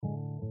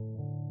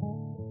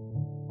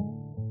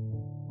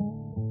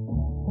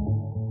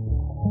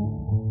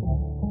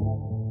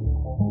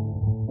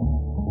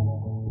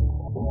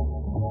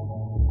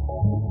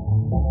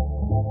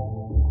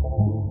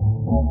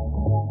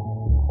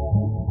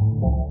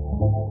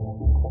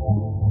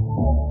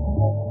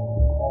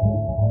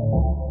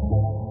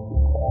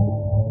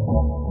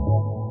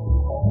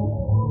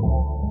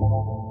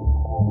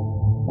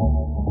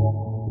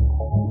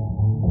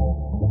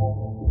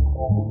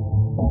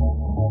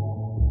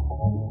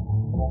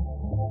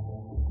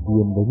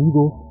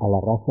Bienvenidos a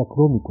la Raza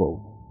Chronicles,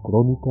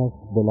 Crónicas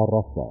de la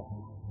Raza.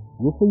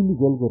 Yo soy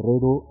Miguel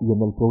Guerrero y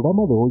en el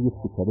programa de hoy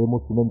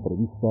escucharemos una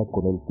entrevista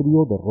con el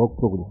trío de rock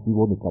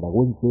progresivo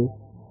nicaragüense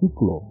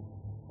Ciclo,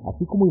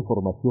 así como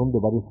información de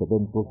varios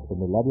eventos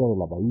en el área de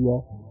la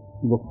Bahía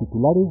y los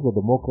titulares de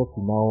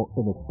Democracy Now!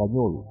 En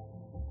español.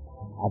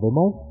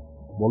 Además,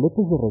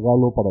 boletos de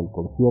regalo para el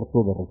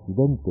concierto de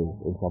Residente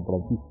en San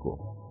Francisco.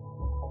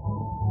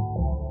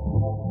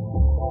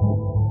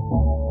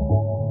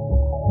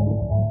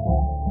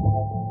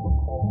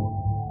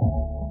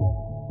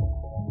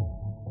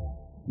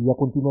 Y a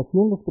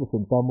continuación les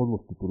presentamos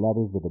los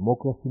titulares de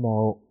Democracy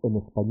Now! En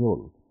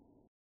español.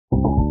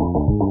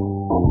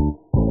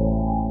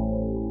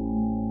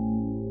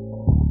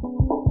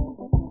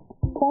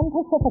 Pan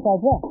Pacifica,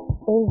 yes,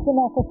 es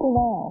Democracy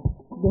Now!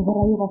 Desde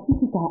Radio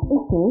Pacífica,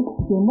 esto es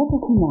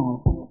Democracy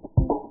Now!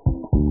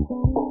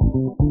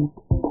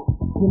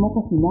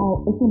 Democracy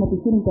Now! Es un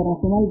noticiero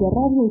internacional de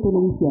radio y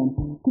televisión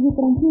que se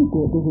transmite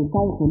desde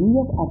Estados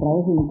Unidos a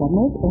través de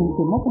Internet en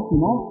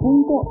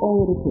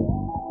democracynow.org.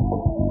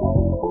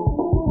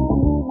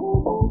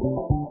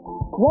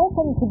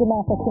 Welcome to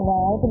Democracy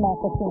Now!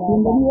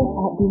 Bienvenidos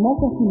a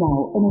Democracy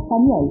Now! En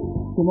español,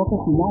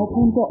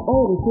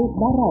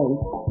 democracynow.org/es,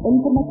 el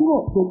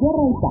informativo de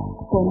Guerra y Paz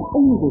con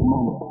Amy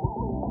Goodman.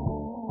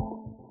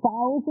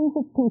 Thousands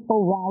of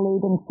people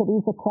rallied in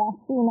cities across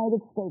the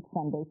United States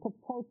Sunday to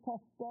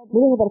protest.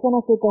 Miles de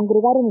personas se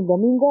congregaron el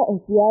domingo en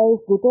ciudades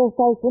de todo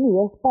Estados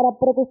Unidos para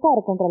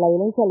protestar contra la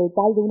violencia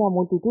letal de una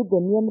multitud de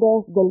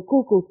miembros del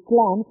Ku Klux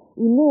Klan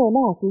y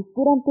neonazis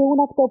durante un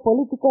acto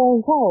político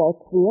en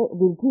Charlottesville,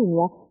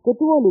 Virginia, que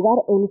tuvo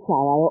lugar el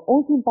sábado.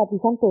 Un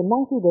simpatizante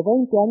nazi de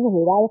 20 años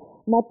de edad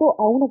mató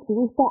a un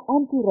activista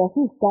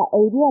antirracista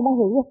e hirió a más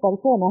de 10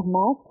 personas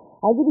más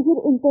al dirigir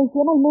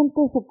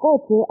intencionalmente su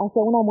coche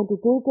hacia una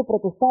multitud que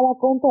protestaba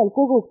contra el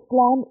Ku Klux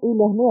Klan y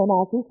los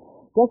neonazis,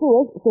 que a su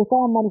vez se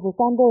estaban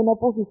manifestando en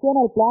oposición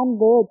al plan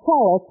de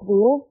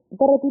Charlottesville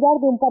de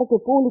retirar de un parque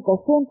público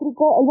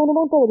céntrico el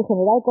monumento del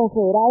general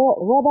confederado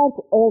Robert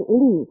E.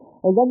 Lee.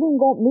 El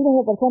domingo, miles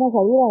de personas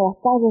salieron a las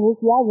calles de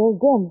ciudades de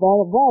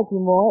Denver,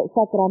 Baltimore,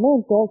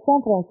 Sacramento,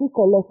 San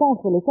Francisco, Los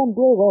Ángeles, San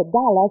Diego,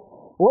 Dallas,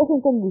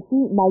 Washington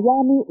D.C.,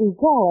 Miami y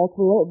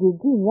Charlottesville,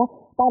 Virginia,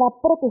 para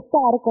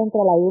protestar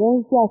contra la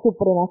violencia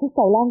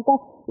supremacista blanca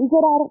y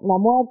llorar la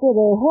muerte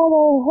de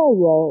Heather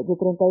Heyer, de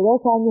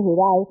 32 años de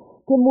edad,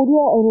 que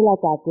murió en el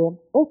ataque.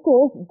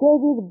 Este es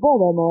David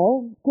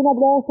Baltimore, quien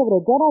habló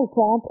sobre Donald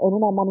Trump en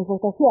una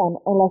manifestación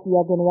en la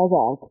ciudad de Nueva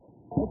York.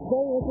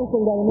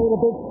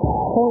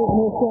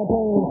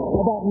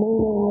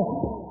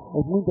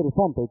 Es muy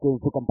interesante que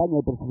en su campaña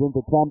el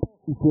presidente Trump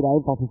hiciera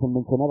énfasis en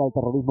mencionar al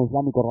terrorismo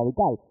islámico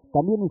radical.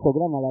 También hizo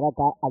gran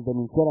alaraca al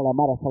denunciar a la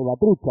Mara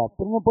Salvatrucha,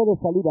 pero no puede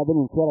salir a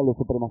denunciar a los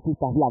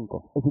supremacistas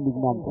blancos. Es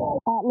indignante.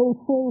 Al menos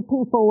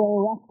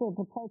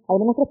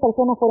 3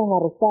 personas fueron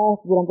arrestadas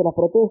durante la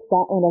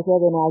protesta en la ciudad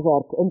de Nueva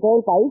York. En todo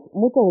el país,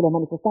 muchos de los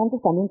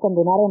manifestantes también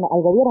condenaron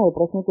al gobierno del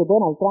presidente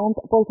Donald Trump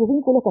por sus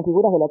vínculos con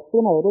figuras de la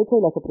extrema derecha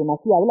y la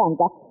supremacía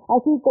blanca,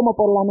 así como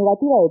por la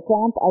negativa de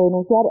Trump a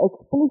denunciar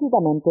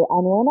explícitamente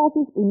a neonazis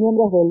y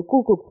miembros del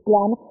Ku Klux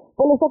Klan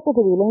por los actos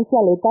de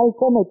violencia letal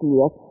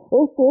cometidos.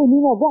 Este es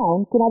Nino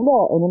Brown, quien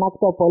habló en un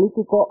acto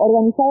político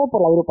organizado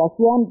por la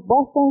agrupación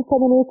Boston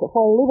Feminists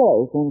for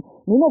Liberation.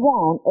 Nino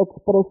Brown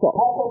expresó: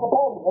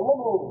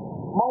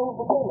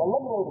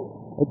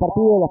 el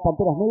Partido de las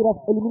Panteras Negras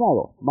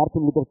eliminado,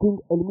 Martin Luther King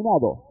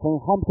eliminado,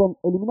 Frank Hampton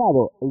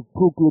eliminado, el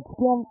Ku Klux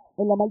Klan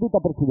en la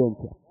maldita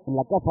presidencia, en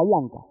la Casa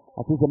Blanca.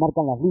 Así se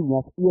marcan las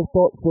líneas y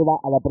esto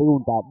lleva a la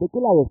pregunta: ¿de qué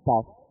lado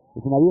estás?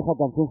 Es una vieja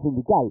canción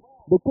sindical.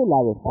 ¿De qué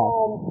lado estás?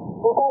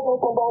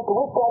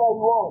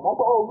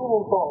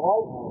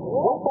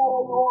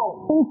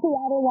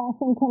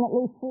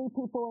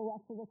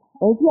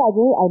 En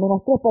Seattle, al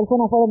menos 3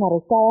 personas fueron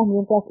arrestadas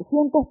mientras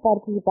cientos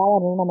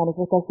participaban en una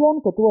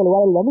manifestación que tuvo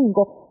lugar el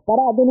domingo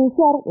para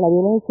denunciar la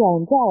violencia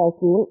en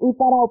Charlottesville y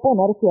para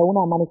oponerse a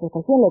una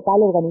manifestación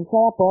local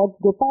organizada por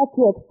The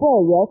Patriot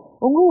Prayer,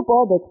 un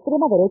grupo de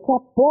extrema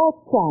derecha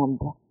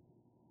pro-Trump.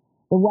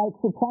 La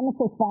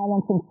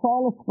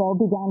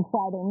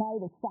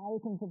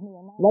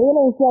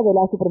violencia de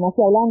la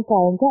supremacía blanca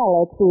en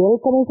Charlottesville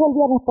comenzó el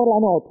viernes por la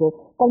noche,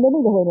 cuando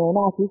miles de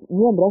neonazis,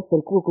 miembros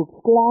del Ku Klux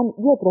Klan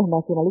y otros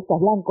nacionalistas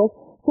blancos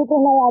se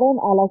trasladaron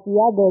a la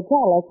ciudad de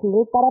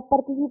Charlottesville para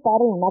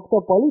participar en un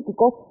acto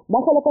político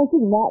bajo la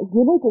consigna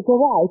Unite the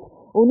Right,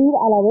 unir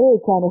a la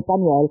derecha en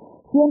español.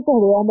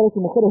 Cientos de hombres y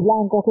mujeres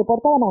blancos que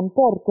portaban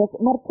antorchas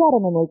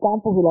marcharon en el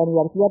campus de la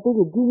Universidad de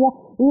Virginia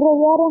y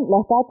rodearon la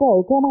estatua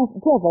de Thomas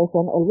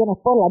Jefferson el viernes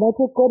por la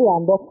noche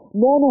coreando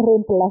 "No nos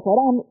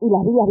reemplazarán y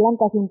las vidas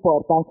blancas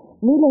importan".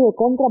 Miles de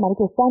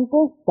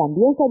contramanifestantes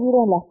también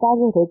salieron en las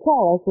calles de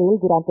Charlottesville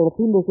durante el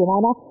fin de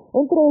semana,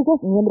 entre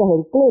ellos miembros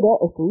del clero,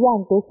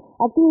 estudiantes,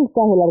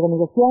 activistas de la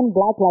organización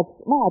Black Lives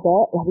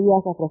Matter, las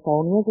vidas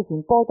afroestadounidenses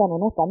importan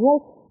en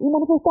español, y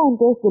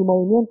manifestantes del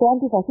movimiento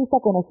antifascista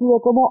conocido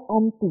como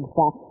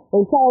Antifa.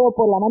 El sábado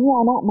por la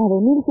mañana, más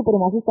de 1000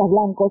 supremacistas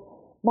blancos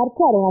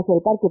marcharon hacia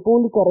el parque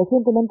público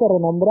recientemente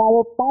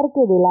renombrado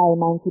Parque de la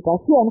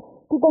Emancipación,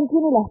 que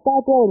contiene la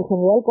estatua del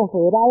general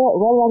confederado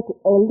Robert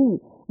E.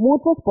 Lee.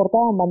 Muchos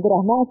portaban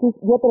banderas nazis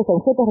y otros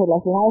objetos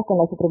relacionados con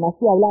la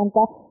supremacía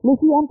blanca,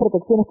 lucían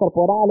protecciones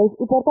corporales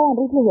y portaban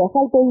rifles de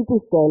asalto y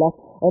pistolas.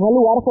 En el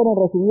lugar fueron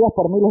recibidos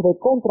por miles de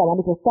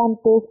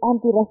contramanifestantes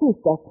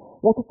antirracistas.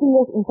 Los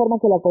testigos informan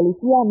que la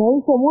policía no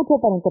hizo mucho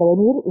para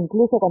intervenir,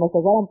 incluso cuando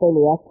estallaron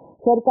peleas.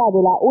 Cerca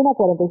de la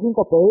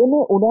 1:45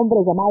 p.m., un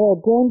hombre llamado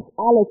James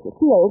Alex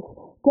Fields,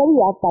 que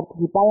había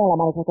participado en la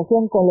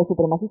manifestación con los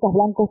supremacistas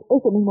blancos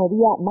ese mismo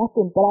día más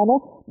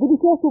temprano,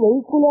 dirigió su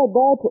vehículo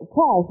Dodge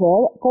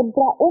Charger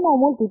contra una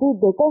multitud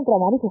de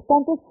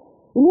contramanifestantes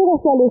y luego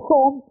se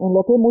alejó en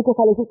lo que muchos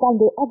califican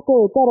de acto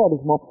de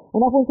terrorismo.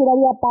 Una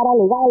funcionaria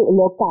paralegal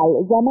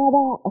local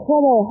llamada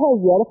Heather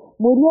Heyer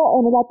murió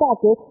en el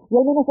ataque y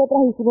al menos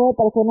otras 19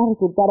 personas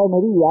resultaron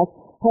heridas.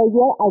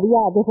 Heyer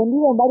había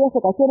defendido en varias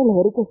ocasiones los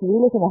derechos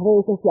civiles en las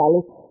redes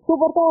sociales. Su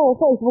portada de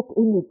Facebook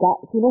indica: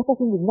 si no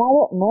estás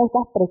indignado, no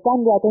estás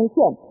prestando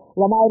atención.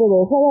 La madre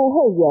de Heather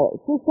Heyer,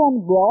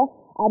 Susan Bro,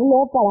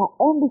 habló para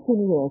NBC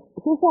News.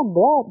 Susan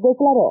Bro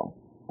declaró: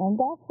 And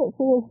that's what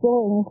she was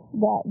doing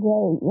that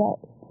day,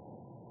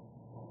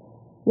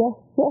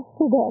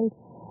 yesterday.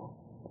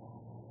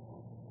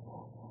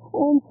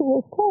 And she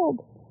was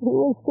told she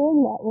was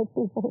doing that with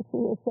people. She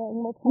was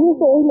saying, y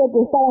eso es lo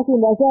que estaba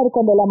haciendo ayer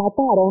cuando la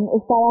mataron.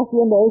 Estaba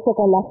haciendo eso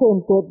con la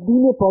gente.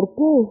 Dime por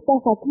qué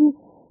estás aquí.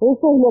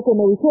 Eso es lo que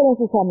me dijeron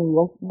sus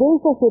amigos. De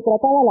eso se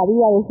trataba la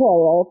vida de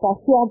Heather,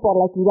 pasión por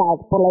la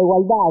equidad, por la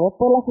igualdad,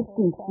 por la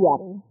justicia.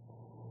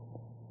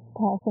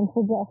 Passion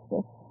for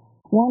justice.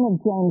 One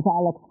of James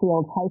Alex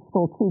Field's high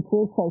school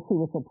teachers says he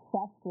was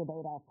obsessed with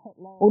Adolf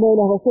Hitler. Uno de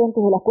los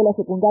docentes de la escuela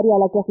secundaria a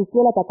la que asistió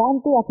el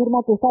atacante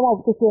afirma que estaba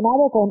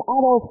obsesionado con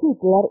Adolf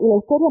Hitler y la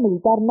historia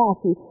militar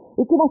nazi,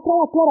 y que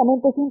mostraba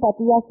claramente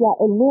simpatía hacia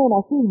el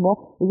neonazismo,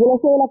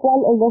 ideología de la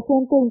cual el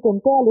docente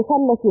intentó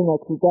alejarlo sin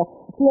éxito.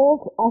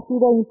 Fields ha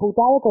sido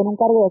imputado con un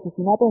cargo de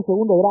asesinato en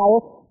segundo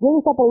grado y hoy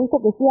está previsto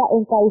que sea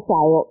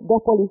encausado.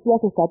 Dos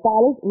policías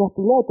estatales, los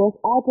pilotos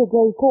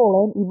H.J.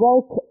 Cullen y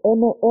Burke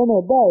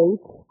M.N. Bates,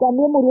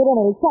 también murieron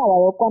el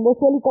sábado cuando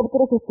su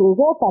helicóptero se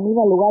estrelló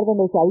camino al lugar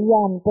donde se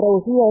habían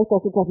producido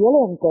estos hechos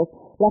violentos.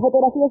 Las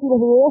fotografías y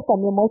los videos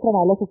también muestran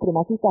a los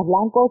supremacistas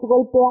blancos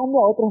golpeando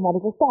a otros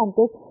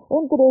manifestantes,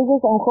 entre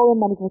ellos a un joven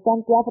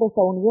manifestante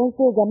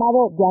afroestadounidense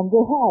llamado Yandé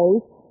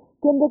Harris,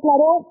 quien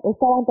declaró: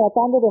 estaban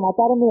tratando de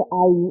matarme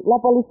ahí. La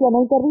policía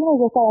no intervino y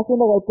yo estaba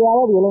siendo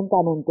golpeado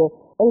violentamente.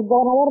 El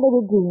gobernador de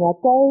Virginia,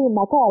 Terry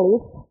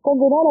McAuliffe,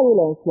 condenó la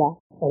violencia.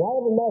 And I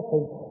have a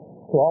message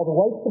to all the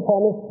white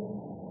supremacists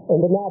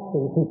and the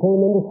Nazis who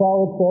came into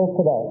Charlottesville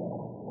today.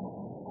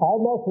 Our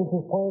message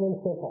is plain and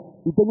simple.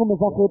 Y tengo un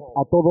mensaje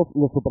a todos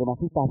los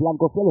supremacistas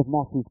blancos y a los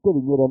nazis que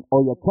vinieron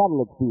hoy a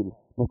Charlottesville.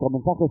 Nuestro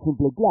mensaje es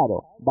simple y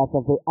claro: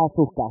 váyanse a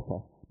sus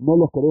casas. No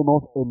los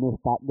queremos en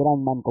esta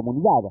gran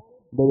mancomunidad.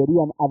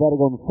 Deberían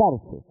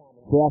avergonzarse.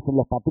 Se hacen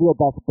los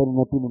patriotas, pero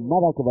no tienen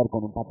nada que ver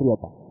con un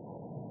patriota.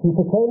 You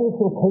pretend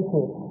you're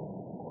patriots,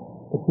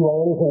 but you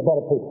are anything but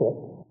a patriot.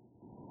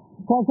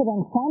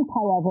 President Trump,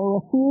 however,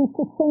 refused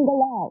to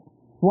single out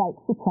white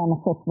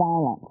supremacist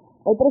violence.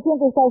 El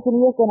presidente de Estados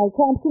Unidos, Donald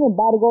Trump, sin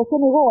embargo, se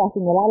negó a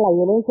señalar la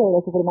violencia de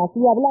la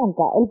supremacía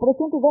blanca. El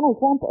presidente Donald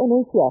Trump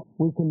anunció: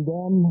 We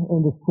condemn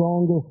in the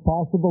strongest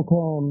possible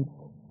terms.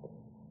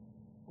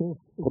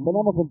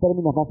 Condenamos en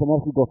términos más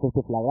enérgicos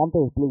este flagrante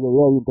despliegue de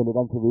odio,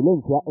 intolerancia y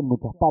violencia en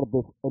muchas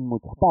partes,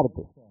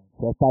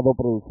 Se ha estado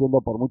produciendo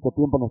por mucho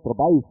tiempo en nuestro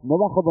país, no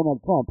bajo Donald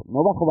Trump,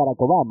 no bajo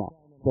Barack Obama.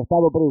 Se ha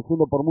estado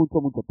produciendo por mucho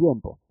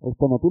tiempo.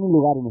 Esto no tiene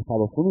lugar en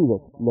Estados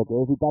Unidos. Lo que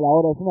es vital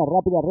ahora es una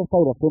rápida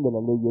restauración de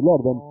la ley y el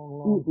orden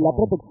y la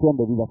protección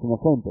de vidas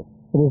inocentes.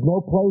 There is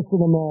no place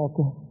in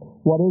America.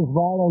 What is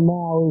vital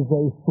now is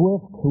a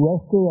swift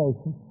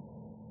restoration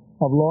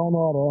of law and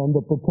order and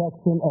the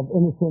protection of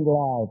innocent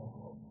lives.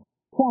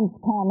 Trump's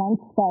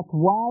comments sparked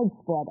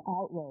widespread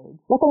outrage.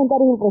 Los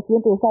comentarios del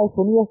presidente de Estados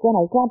Unidos,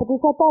 Donald Trump,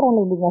 desataron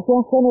la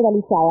indignación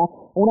generalizada.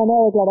 Una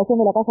nueva declaración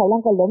de la Casa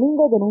Blanca el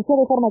domingo denunció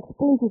de forma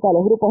explícita a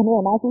los grupos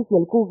neonazis y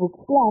el Ku Klux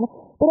Klan,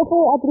 pero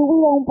fue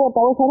atribuida a un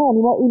portavoz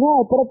anónimo y no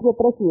al propio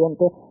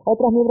presidente.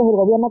 Otros miembros del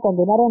gobierno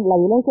condenaron la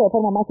violencia de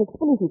forma más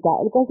explícita.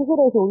 El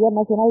consejero de Seguridad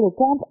Nacional de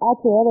Trump,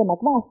 H.R.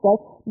 McMaster,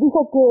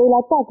 dijo que el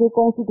ataque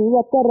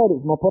constituía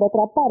terrorismo. Por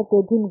otra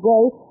parte, Jim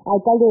Gray,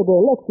 alcalde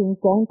de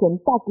Lexington,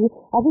 Kentucky,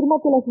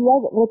 afirmó que la ciudad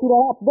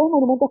retirará 2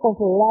 monumentos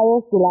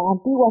confederados de la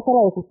antigua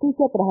sala de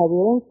justicia tras la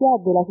violencia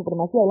de la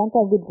supremacía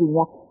blanca en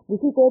Virginia.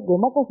 Visite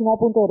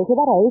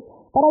democracynow.org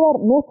para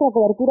ver nuestra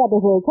cobertura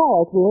desde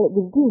Charlottesville,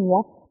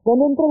 Virginia,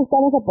 donde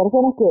entrevistamos a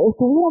personas que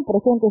estuvieron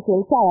presentes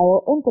el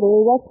sábado, entre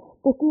ellas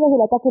testigos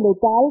del ataque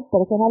letal,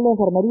 personal de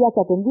enfermería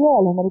que atendió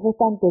a los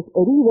manifestantes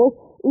heridos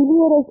y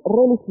líderes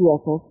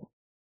religiosos.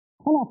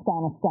 In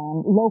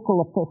Afghanistan,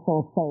 local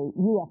officials say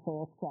U.S.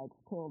 airstrikes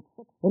killed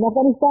 6. En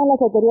Afganistán, las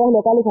autoridades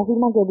locales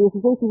afirman que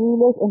 16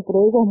 civiles,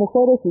 entre ellos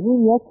mujeres y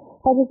niños,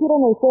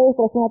 fallecieron el jueves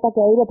tras un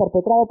ataque aéreo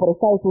perpetrado por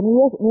Estados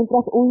Unidos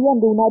mientras huían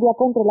de un área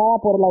controlada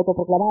por el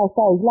autoproclamado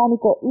Estado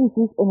Islámico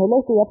ISIS en el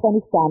este de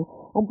Afganistán.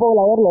 Un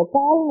poblador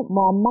local,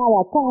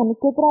 Muhammad Khan,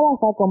 que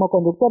trabaja como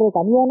conductor de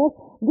camiones,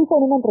 dijo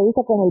en una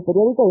entrevista con el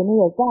periódico The New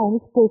York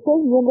Times que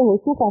 6 miembros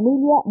de su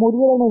familia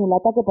murieron en el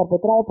ataque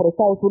perpetrado por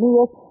Estados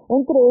Unidos,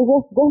 entre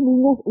ellos 2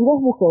 niños y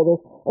 2 mujeres.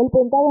 El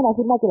Pentágono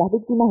afirma que las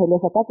víctimas de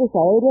los ataques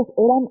aéreos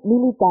eran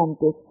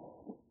militantes.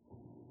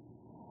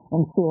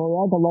 In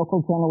Syria, the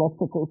local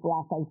journalistic group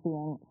Raza is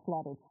being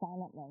slaughtered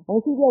silently.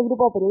 En Siria, el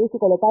grupo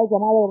periodístico local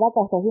llamado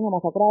Raza está siendo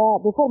masacrada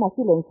de forma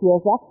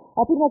silenciosa.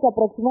 Afirma que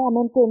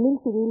aproximadamente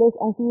 1.000 civiles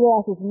han sido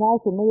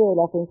asesinados en medio de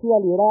la ofensiva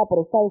liderada por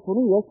Estados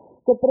Unidos,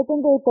 que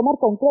pretende tomar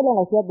control en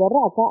la ciudad de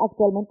Raqqa,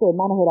 actualmente en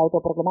manos del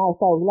autoproclamado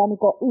Estado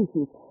Islámico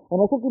ISIS. En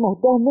los últimos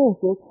 2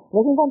 meses,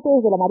 los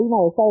infantes de la Marina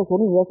de Estados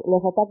Unidos,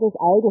 los ataques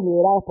aéreos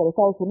liderados por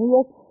Estados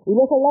Unidos y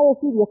los soldados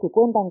sirios que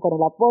cuentan con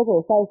el apoyo de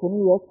Estados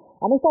Unidos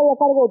han estado a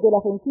cargo de la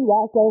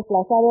ofensiva que ha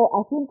desplazado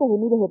a cientos de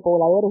miles de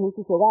pobladores de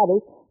sus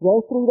hogares y ha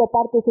destruido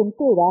partes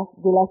enteras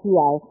de la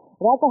ciudad.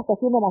 Raqqa está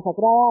siendo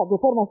masacrada de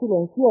forma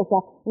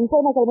silenciosa.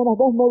 Informa que al menos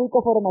 2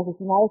 médicos fueron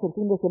asesinados el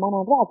fin de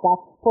semana en Raqqa.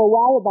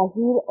 Fawad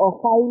Bashir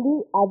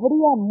O'Hailey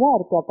habría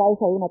muerto a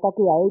causa de un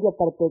ataque aéreo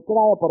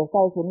perpetrado por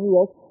Estados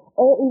Unidos.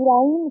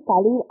 Ibrahim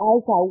Khalil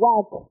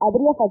al-Sawak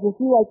habría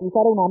fallecido al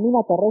pisar una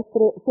mina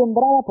terrestre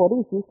sembrada por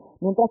ISIS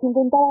mientras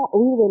intentaba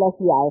huir de la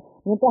ciudad.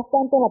 Mientras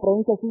tanto, en la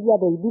provincia siria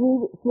de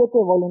Idlib,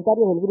 7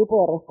 voluntarios del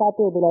grupo de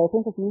rescate de la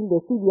Defensa Civil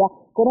de Siria,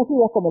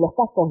 conocidos como los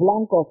Cascos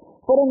Blancos,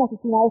 fueron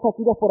asesinados a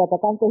tiros por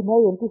atacantes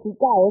no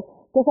identificados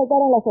que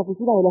asaltaron las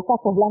oficinas de los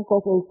Cascos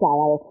Blancos el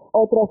sábado.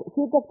 Otros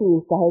 7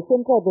 activistas del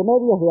Centro de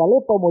Medios de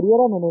Alepo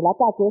murieron en el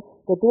ataque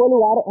que tuvo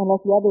lugar en la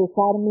ciudad de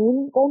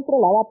Sarmin,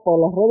 controlada por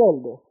los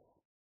rebeldes.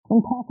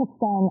 In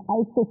Pakistan,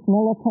 ISIS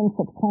militants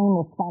have claimed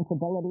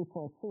responsibility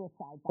for a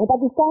suicide bomb. En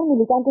Pakistán,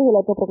 militantes del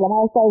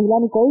autoproclamado Estado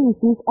Islámico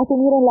ISIS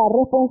asumieron la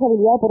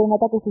responsabilidad por un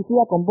ataque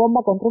suicida con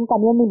bomba contra un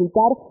camión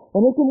militar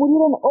en el que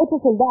murieron 8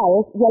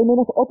 soldados y al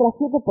menos otras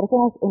 7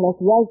 personas en la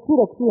ciudad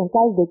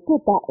suroccidental de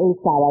Quetta el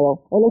sábado.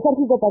 El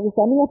ejército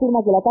pakistaní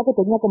afirma que el ataque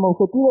tenía como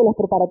objetivo los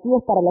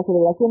preparativos para las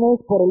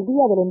celebraciones por el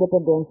Día de la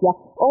Independencia.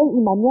 Hoy y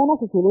mañana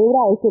se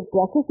celebra el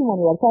 70º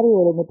aniversario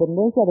de la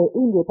independencia de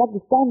India y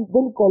Pakistán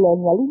del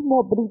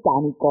colonialismo británico.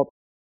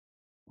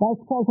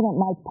 Vice President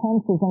Mike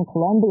Pence is in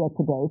Colombia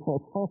today for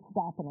his first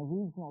stop in a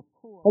regional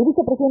tour. El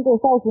vicepresidente de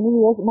Estados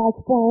Unidos,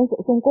 Mike Pence,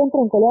 se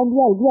encuentra en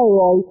Colombia el día de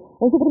hoy,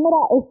 en su primera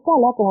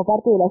escala como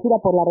parte de la gira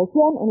por la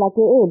región, en la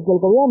que él y el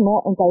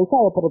gobierno,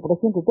 encabezado por el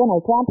presidente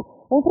Donald Trump,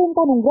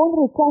 enfrentan un gran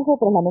rechazo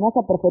tras la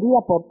amenaza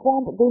preferida por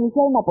Trump de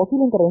iniciar una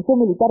posible intervención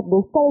militar de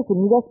Estados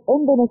Unidos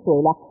en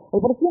Venezuela. El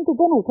presidente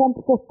Donald Trump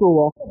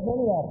sostuvo: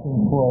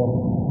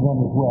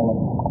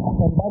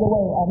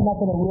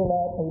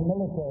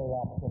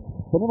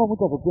 tenemos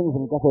muchas opciones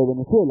en el caso de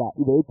Venezuela,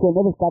 y de hecho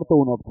no descarto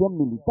una opción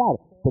militar.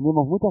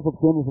 Tenemos muchas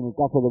opciones en el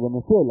caso de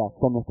Venezuela,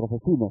 son nuestros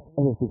vecinos,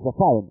 es decir, ya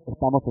saben,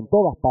 estamos en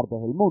todas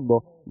partes del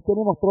mundo, y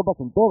tenemos tropas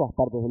en todas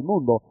partes del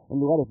mundo, en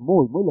lugares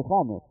muy, muy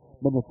lejanos.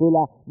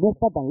 Venezuela no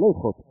está tan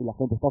lejos, y la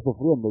gente está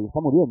sufriendo y está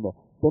muriendo.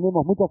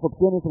 Tenemos muchas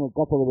opciones en el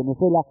caso de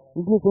Venezuela,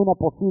 incluso una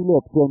posible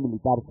opción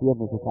militar si es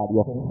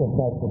necesario.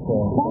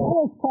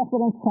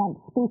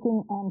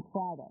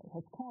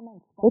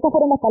 Estas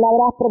fueron las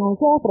palabras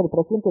pronunciadas por el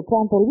presidente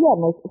Trump el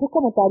viernes. Sus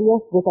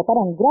comentarios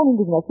desataron gran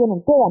indignación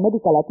en toda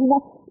América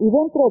Latina y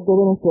dentro de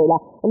Venezuela.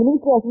 El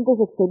ministro de Asuntos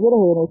Exteriores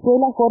de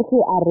Venezuela, Jorge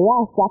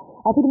Arreaza,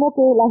 afirmó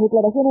que las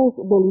declaraciones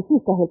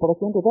belicistas del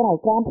presidente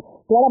Donald Trump,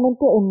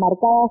 claramente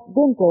enmarcadas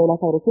dentro de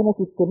las agresiones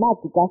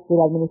sistemáticas de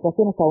la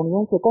administración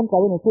estadounidense contra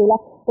Venezuela,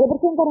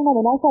 representan una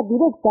amenaza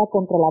directa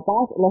contra la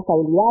paz, la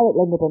estabilidad,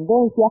 la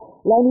independencia,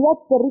 la unidad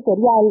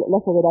territorial,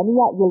 la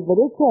soberanía y el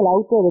derecho a la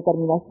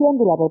autodeterminación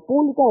de la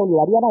República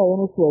Bolivariana de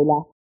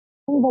Venezuela.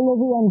 In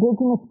Bolivia,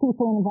 indigenous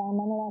people and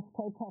environmentalists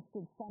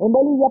protested. En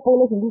Bolivia,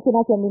 pueblos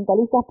indígenas y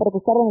ambientalistas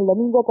protestaron el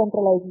domingo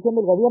contra la decisión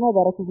del gobierno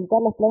de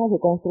resucitar los planes de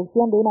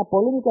construcción de una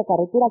polémica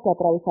carretera que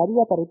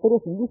atravesaría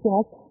territorios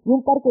indígenas y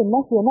un parque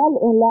nacional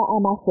en la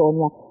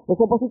Amazonia. Los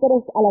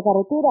opositores a la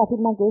carretera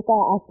afirman que esta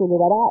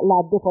acelerará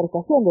la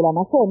deforestación de la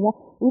Amazonia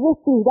y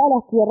destruirá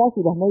las tierras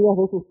y los medios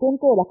de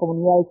sustento de las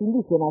comunidades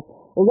indígenas.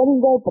 El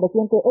domingo, el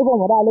presidente Evo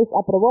Morales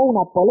aprobó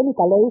una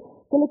polémica ley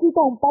que le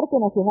quita a un parque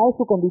nacional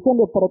su condición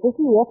de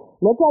protegido,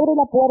 lo que abre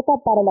la puerta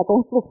para la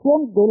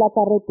construcción de la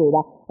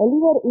carretera. El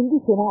líder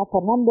indígena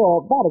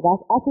Fernando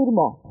Vargas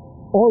afirmó: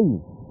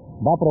 hoy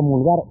va a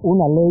promulgar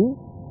una ley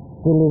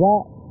que le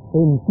da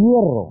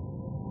entierro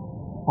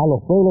a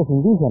los pueblos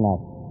indígenas,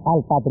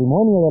 al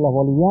patrimonio de los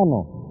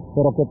bolivianos,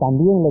 pero que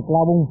también le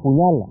clava un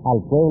puñal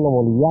al pueblo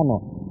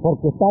boliviano,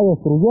 porque está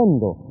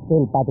destruyendo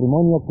el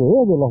patrimonio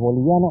que es de los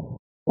bolivianos.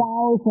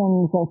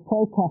 Thousands of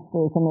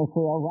protesters in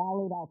Israel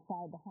rallied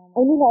outside the home.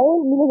 En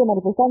Israel, miles de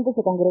manifestantes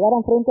se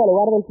congregaron frente al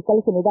hogar del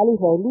fiscal general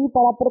israelí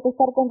para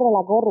protestar contra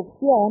la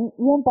corrupción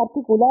y en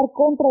particular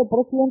contra el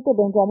presidente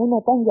Benjamin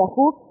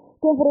Netanyahu,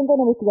 que enfrenta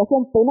una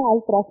investigación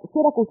penal tras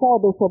ser acusado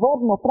de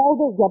soborno,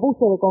 fraude y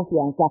abuso de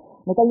confianza.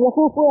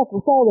 Netanyahu fue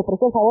acusado de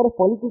ofrecer favores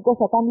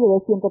políticos a cambio de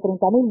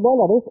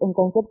 $130,000 en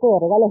concepto de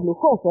regalos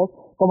lujosos,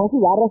 como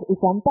cigarros y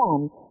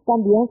champán.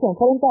 También se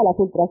enfrenta a la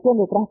filtración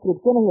de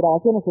transcripciones y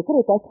grabaciones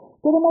secretas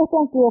que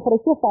demuestran que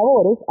ofreció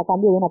favores a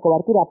cambio de una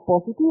cobertura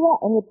positiva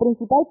en el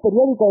principal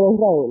periódico de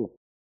Israel.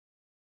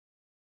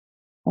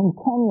 En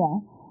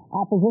Kenia,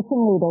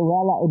 opposition leader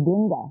Raila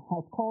Odinga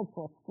has called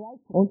for a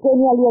strike. En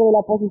Kenia, el líder de la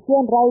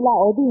oposición, Raila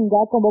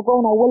Odinga, convocó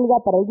una huelga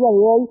para el día de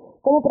hoy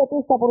como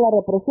protesta por la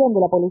represión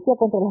de la policía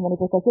contra las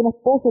manifestaciones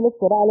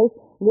postelectorales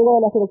luego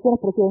de las elecciones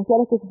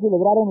presidenciales que se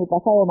celebraron el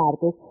pasado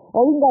martes.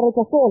 Odinga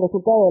rechazó el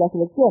resultado de las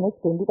elecciones,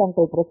 que indican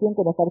que el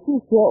presidente en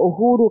ejercicio,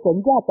 Uhuru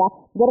Kenyatta,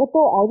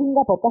 derrotó a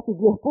Odinga por casi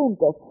 10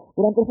 puntos.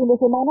 Durante el fin de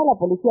semana, la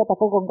policía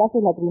atacó con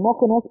gases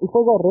lacrimógenos y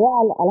fuego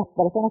real a las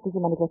personas que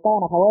se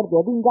manifestaban a favor de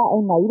Odinga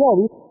en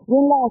Nairobi y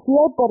en la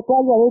ciudad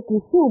portuaria de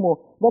Kisumu,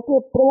 lo que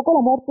provocó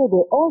la muerte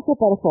de 11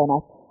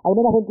 personas. Al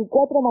menos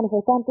 24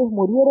 manifestantes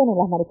murieron en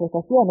las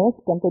manifestaciones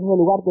que han tenido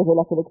lugar desde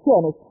las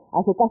elecciones,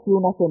 hace casi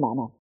una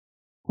semana.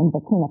 In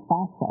Burkina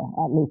Faso,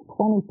 at least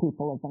 20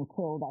 people have been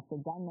killed after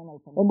gunmen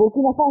opened. En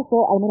Burkina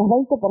Faso, al menos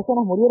 20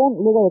 personas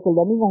murieron luego de que el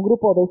domingo un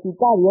grupo de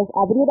sicarios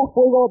abriera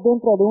fuego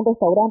dentro de un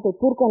restaurante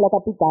turco en la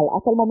capital.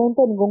 Hasta el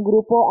momento, ningún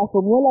grupo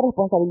asumió la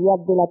responsabilidad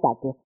del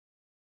ataque.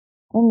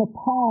 In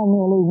Nepal,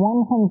 nearly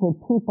 100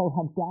 people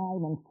have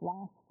died in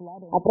flash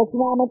flooding.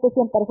 Aproximadamente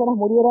 100 personas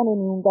murieron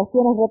en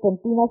inundaciones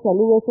repentinas y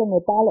aluvias en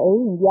Nepal e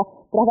India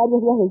tras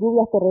varios días de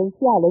lluvias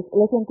torrenciales.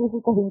 Los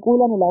científicos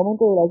vinculan el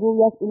aumento de las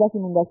lluvias y las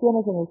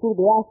inundaciones en el sur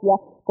de Asia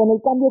con el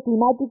cambio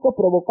climático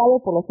provocado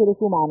por los seres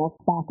humanos.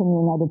 Back in the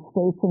United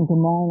States, in Des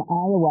Moines,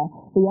 Iowa,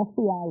 the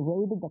FBI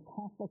raided the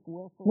Catholic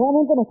Welfare.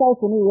 Nuevamente en Estados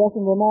Unidos,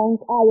 en Des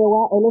Moines,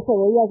 Iowa, el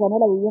FBI allanó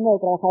la vivienda de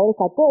trabajadores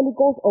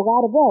católicos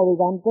Hogar de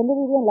Oregon, donde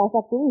vivían las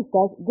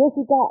activistas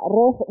Jessica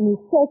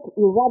Resnicek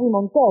y Ravi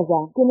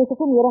Montoya, quienes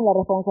asumieron la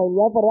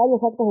responsabilidad por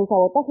varios actos de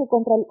sabotaje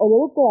contra el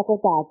oleoducto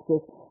Dakota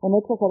Access. Un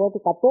ex sacerdote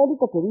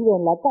católico que vive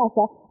en la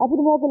casa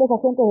afirmó que los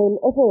agentes del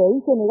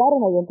FBI se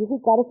negaron a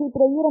identificarse y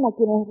prohibieron a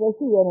quienes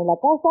residen en la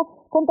casa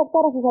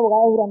contactar a sus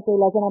abogados durante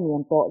el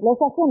allanamiento.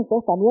 Los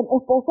agentes también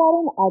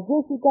esposaron a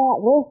Jessica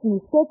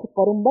Resnicek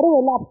por un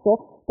breve lapso,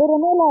 pero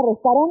no la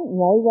arrestaron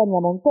ni a ella ni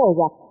a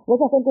Montoya. Los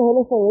agentes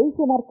del FBI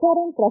se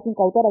marcharon tras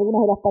incautar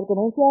algunas de las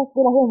pertenencias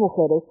de las dos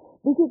mujeres.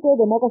 Visite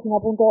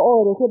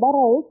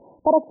democracy.org/es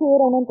para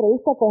acceder a una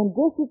entrevista con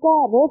Jessica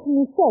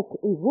Resnicek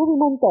y Ruby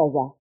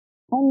Montoya.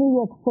 And New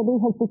York City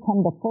has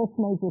become the first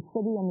major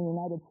city in the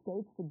United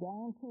States to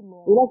guarantee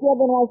law. Y la ciudad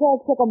de Nueva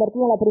York se ha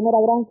convertido en la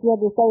primera gran ciudad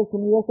de Estados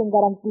Unidos en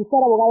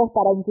garantizar abogados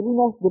para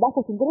inquilinos de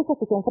bajos ingresos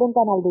que se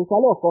enfrentan al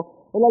desalojo.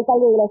 El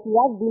alcalde de la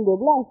ciudad, Bill de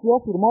Blasio,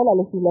 firmó la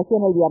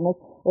legislación el viernes.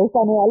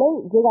 Esta nueva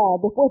ley llega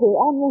después de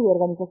años de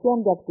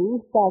organización de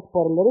activistas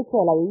por el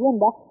derecho a la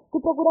vivienda que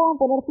procuraban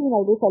poner fin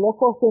al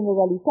desalojo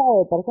generalizado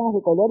de personas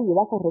de color y de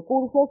bajos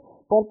recursos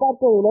por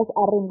parte de los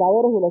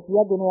arrendadores de la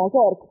ciudad de Nueva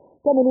York,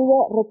 que a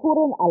menudo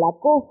recurren al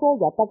acoso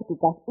y a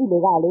tácticas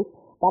ilegales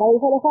para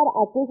desalojar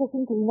a aquellos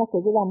inquilinos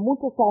que llevan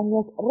muchos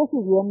años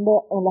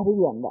residiendo en las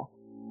viviendas.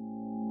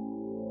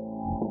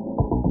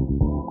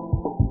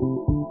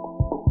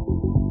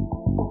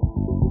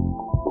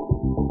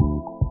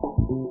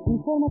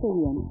 Infórmate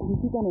bien,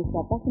 visita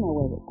nuestra página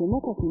web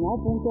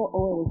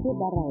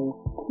democracynow.org/es.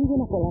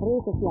 Síguenos por las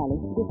redes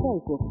sociales de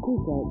Facebook,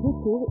 Twitter,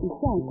 YouTube y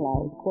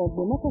SoundCloud por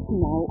Democracy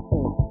Now!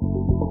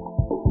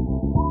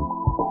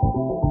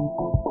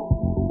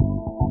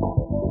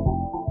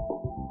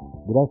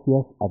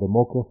 Gracias a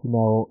Democracy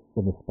Now!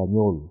 En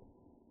español.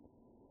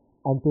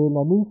 Ante el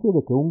anuncio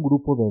de que un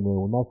grupo de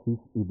neonazis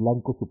y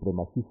blancos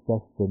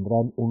supremacistas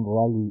tendrán un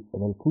rally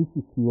en el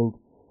Christie Field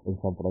en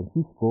San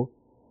Francisco,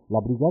 la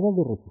Brigada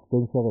de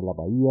Resistencia de la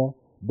Bahía,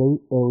 Bay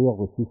Area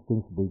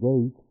Resistance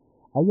Brigade,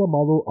 ha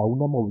llamado a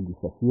una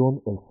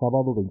movilización el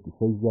sábado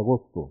 26 de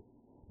agosto.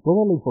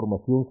 Toda la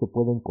información se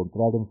puede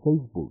encontrar en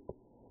Facebook,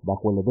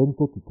 bajo el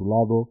evento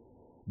titulado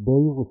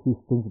Bay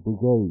Resistance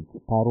Brigade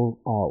Paddle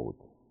Out.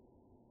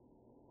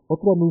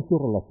 Otro anuncio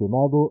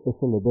relacionado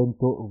es el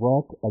evento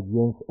Rock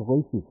Against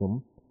Racism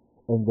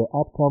en The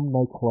Uptown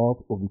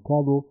Nightclub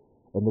ubicado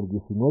en el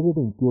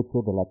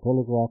 1928 de la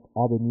Telegraph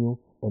Avenue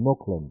en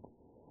Oakland,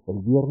 el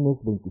viernes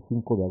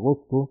 25 de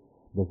agosto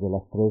desde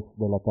las 3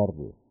 de la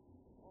tarde.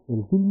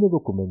 El filme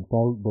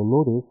documental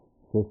Dolores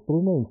se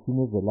estrena en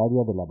cines del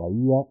área de la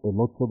Bahía el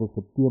 8 de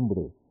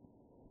septiembre.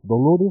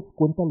 Dolores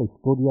cuenta la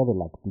historia de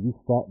la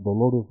activista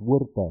Dolores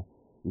Huerta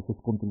y sus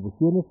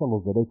contribuciones a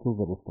los derechos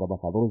de los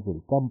trabajadores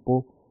del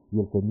campo y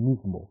el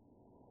feminismo.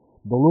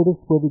 Dolores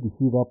fue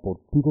dirigida por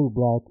Peter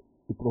Black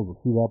y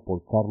producida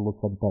por Carlos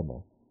Santana.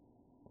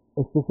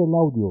 Este es el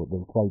audio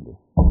del tráiler.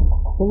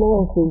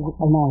 Dolores is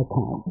an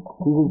icon.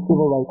 She's a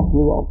civil rights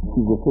hero.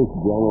 She's the first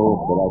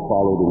general that I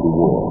followed into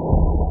war.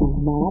 She's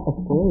not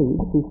afraid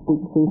to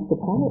speak truth to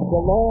power.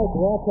 Dolores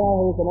Raza,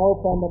 who's an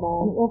old friend of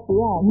mine, the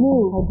FBI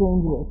knew how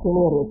dangerous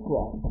Dolores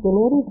was.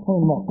 Dolores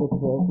came up with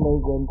her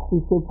slogan, she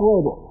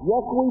supported.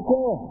 Yes, we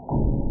can.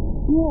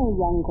 You were a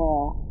young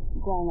girl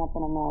growing up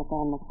in America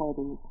in the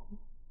 40s.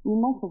 You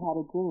must have had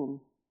a dream.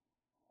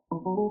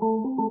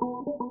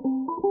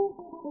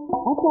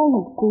 After I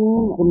had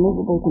seen the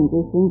miserable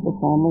conditions the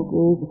farmers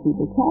live, the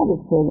people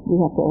traveled, so we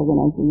have to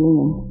organize a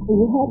union. So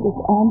you had this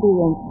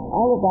ambience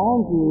all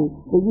around you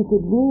that you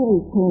could really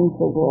change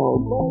the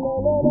world.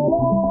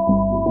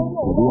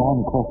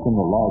 Beyond question,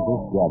 the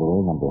largest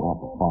gathering on behalf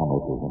of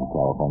farmers in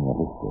California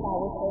history. I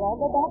wish they all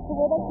go back to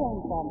where they came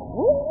from.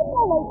 We have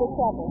no labor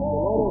trouble.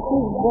 She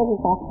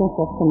wasn't asking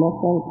for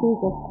permission. She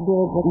just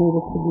did what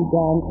needed to be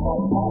done.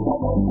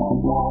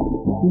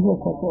 She has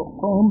such a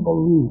firm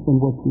belief in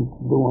what she's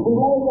doing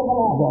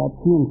that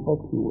she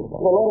infects you with it.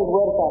 90,000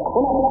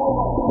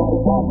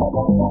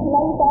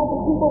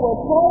 people were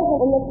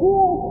killed in the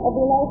fields of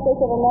the United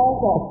States of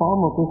America. The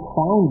farmers was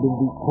founded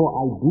the whole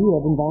idea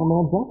of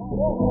environmental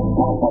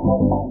justice.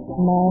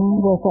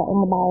 Men were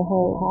threatened by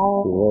her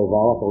power. She was a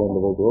volatile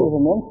individual. She was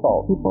an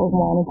insult. People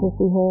wanted to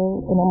see her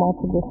in a more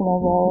traditional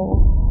role.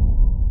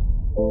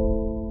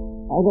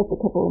 I left a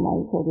couple of my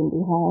children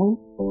behind.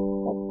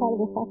 That's part of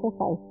the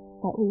sacrifice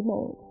that we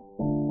made,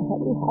 that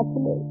we had to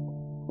make.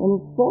 And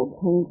it still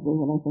pains me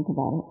when I think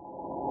about it.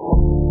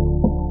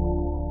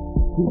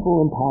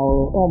 People in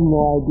power have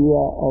no idea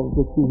of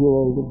the true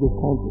heroes of this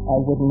country. I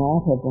would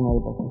not have been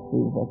able to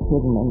see the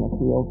hidden in the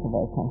fields of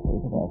our country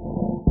today.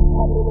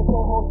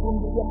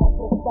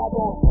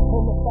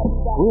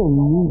 We're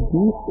knee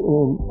deep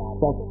in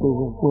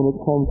sexism when it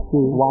comes to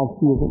why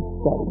she isn't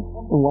studied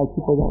and why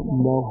people don't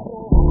know her.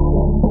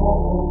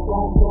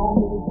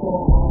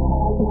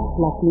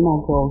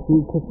 Latina girls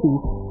need to see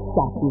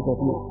statues of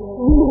you.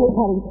 We live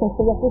having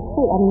special records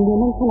too. I mean,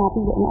 women cannot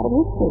be written out of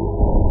history.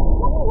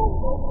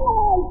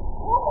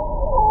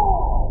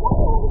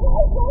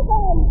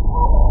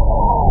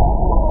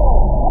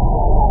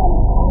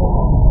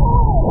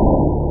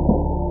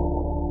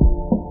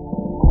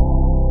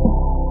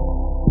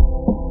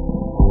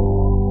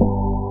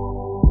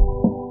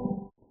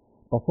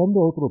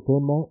 Pasando a otro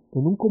tema,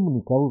 en un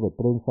comunicado de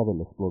prensa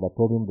del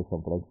Exploratorium de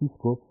San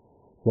Francisco,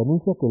 se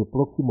anuncia que el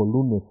próximo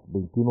lunes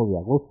 21 de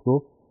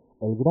agosto,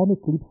 el gran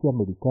eclipse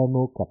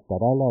americano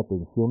captará la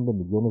atención de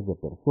millones de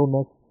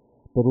personas,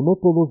 pero no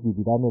todos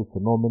vivirán el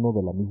fenómeno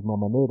de la misma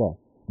manera,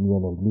 ni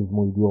en el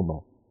mismo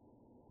idioma.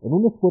 En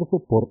un esfuerzo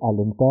por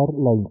alentar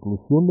la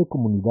inclusión de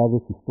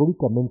comunidades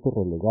históricamente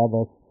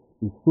relegadas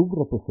y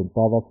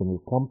subrepresentadas en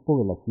el campo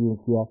de la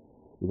ciencia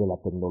y de la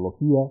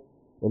tecnología,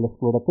 el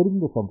Exploratorium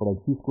de San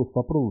Francisco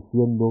está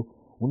produciendo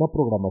una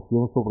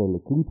programación sobre el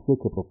eclipse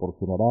que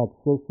proporcionará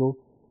acceso,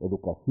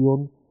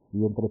 educación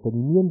y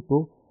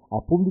entretenimiento a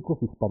públicos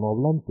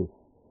hispanohablantes,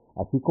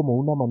 así como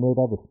una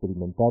manera de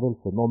experimentar el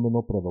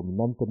fenómeno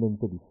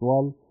predominantemente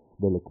visual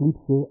del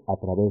eclipse a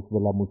través de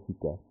la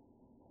música.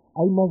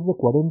 Hay más de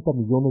 40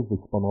 millones de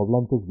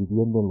hispanohablantes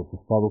viviendo en los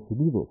Estados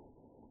Unidos,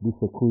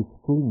 dice Chris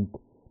Flink,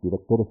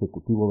 director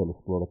ejecutivo del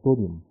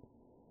Exploratorium.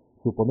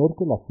 Suponer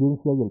que la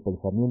ciencia y el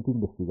pensamiento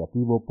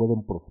investigativo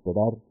pueden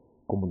prosperar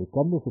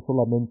comunicándose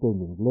solamente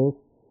en inglés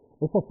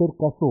es hacer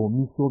caso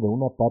omiso de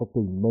una parte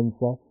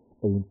inmensa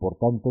e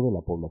importante de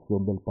la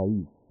población del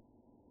país.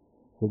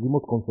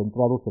 Seguimos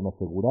concentrados en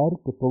asegurar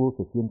que todos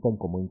se sientan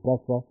como en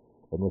casa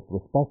en nuestro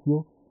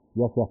espacio,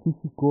 ya sea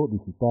físico,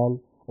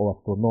 digital o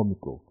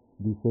astronómico,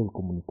 dice el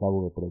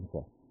comunicado de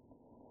prensa.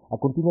 A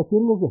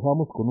continuación los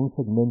dejamos con un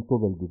segmento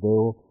del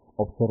video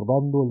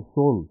Observando el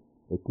Sol,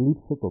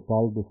 Eclipse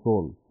Total de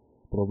Sol,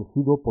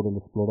 producido por el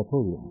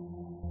Exploratorium.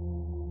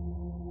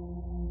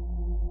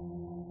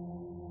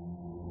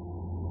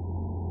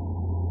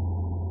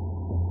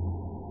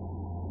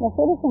 Los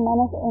seres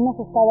humanos hemos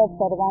estado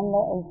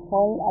observando el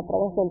sol a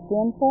través del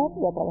tiempo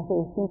y a través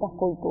de distintas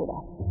culturas.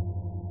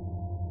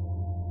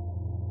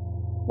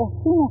 Los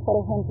chinos, por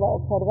ejemplo,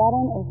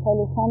 observaron el sol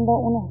usando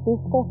unos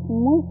discos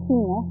muy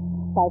finos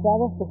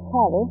tallados de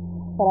jade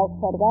para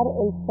observar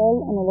el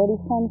sol en el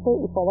horizonte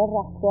y poder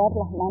rastrear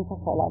las manchas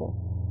solares.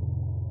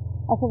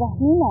 Hace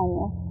 2000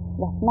 años,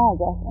 los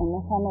mayas en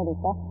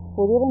Mesoamérica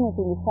pudieron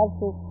utilizar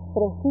sus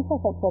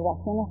precisas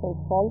observaciones del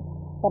sol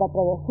para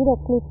predecir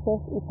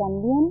eclipses y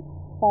también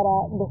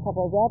para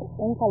desarrollar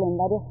un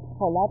calendario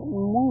solar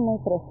muy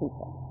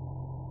preciso.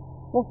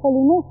 Los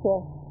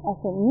polinesios,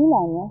 hace 1000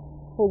 años,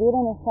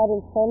 pudieron usar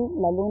el sol,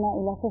 la luna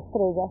y las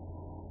estrellas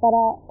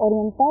para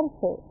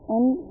orientarse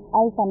en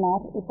alta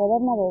mar y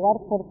poder navegar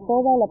por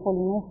toda la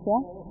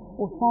Polinesia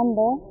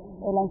usando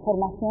la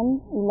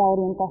información y la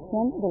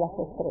orientación de las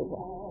estrellas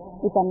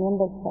y también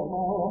del sol.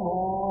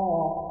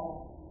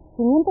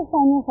 500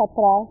 años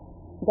atrás,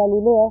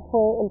 Galileo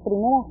fue el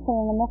primer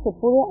astrónomo que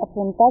pudo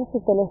apuntar su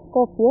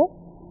telescopio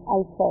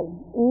al sol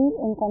y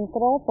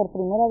encontró por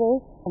primera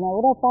vez en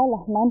Europa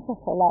las manchas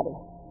solares.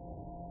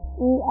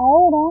 Y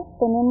ahora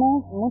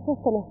tenemos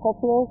muchos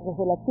telescopios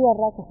desde la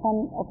Tierra que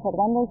están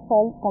observando el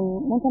Sol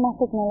con mucha más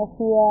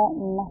tecnología,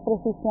 más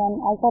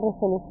precisión, alta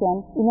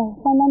resolución, y nos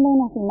están dando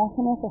unas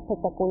imágenes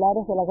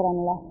espectaculares de la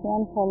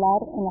granulación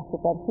solar en la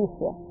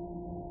superficie.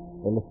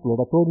 El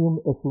Exploratorium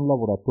es un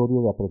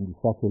laboratorio de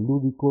aprendizaje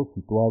lúdico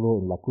situado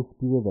en la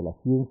cúspide de la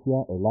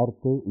ciencia, el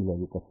arte y la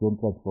educación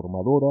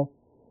transformadora,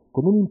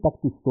 con un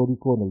impacto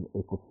histórico en el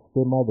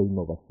ecosistema de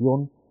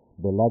innovación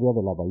del área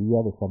de la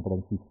Bahía de San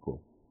Francisco.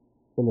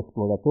 El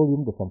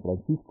Exploratorium de San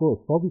Francisco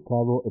está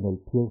ubicado en el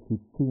Pier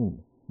 15,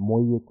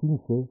 Muelle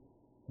 15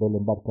 del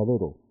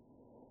embarcadero.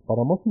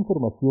 Para más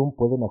información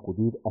pueden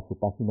acudir a su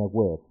página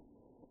web,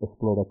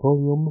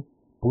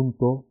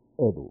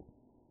 exploratorium.edu.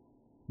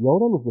 Y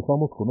ahora los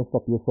dejamos con esta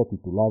pieza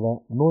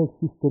titulada No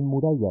existen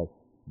murallas,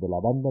 de la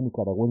banda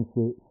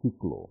nicaragüense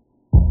Ciclo.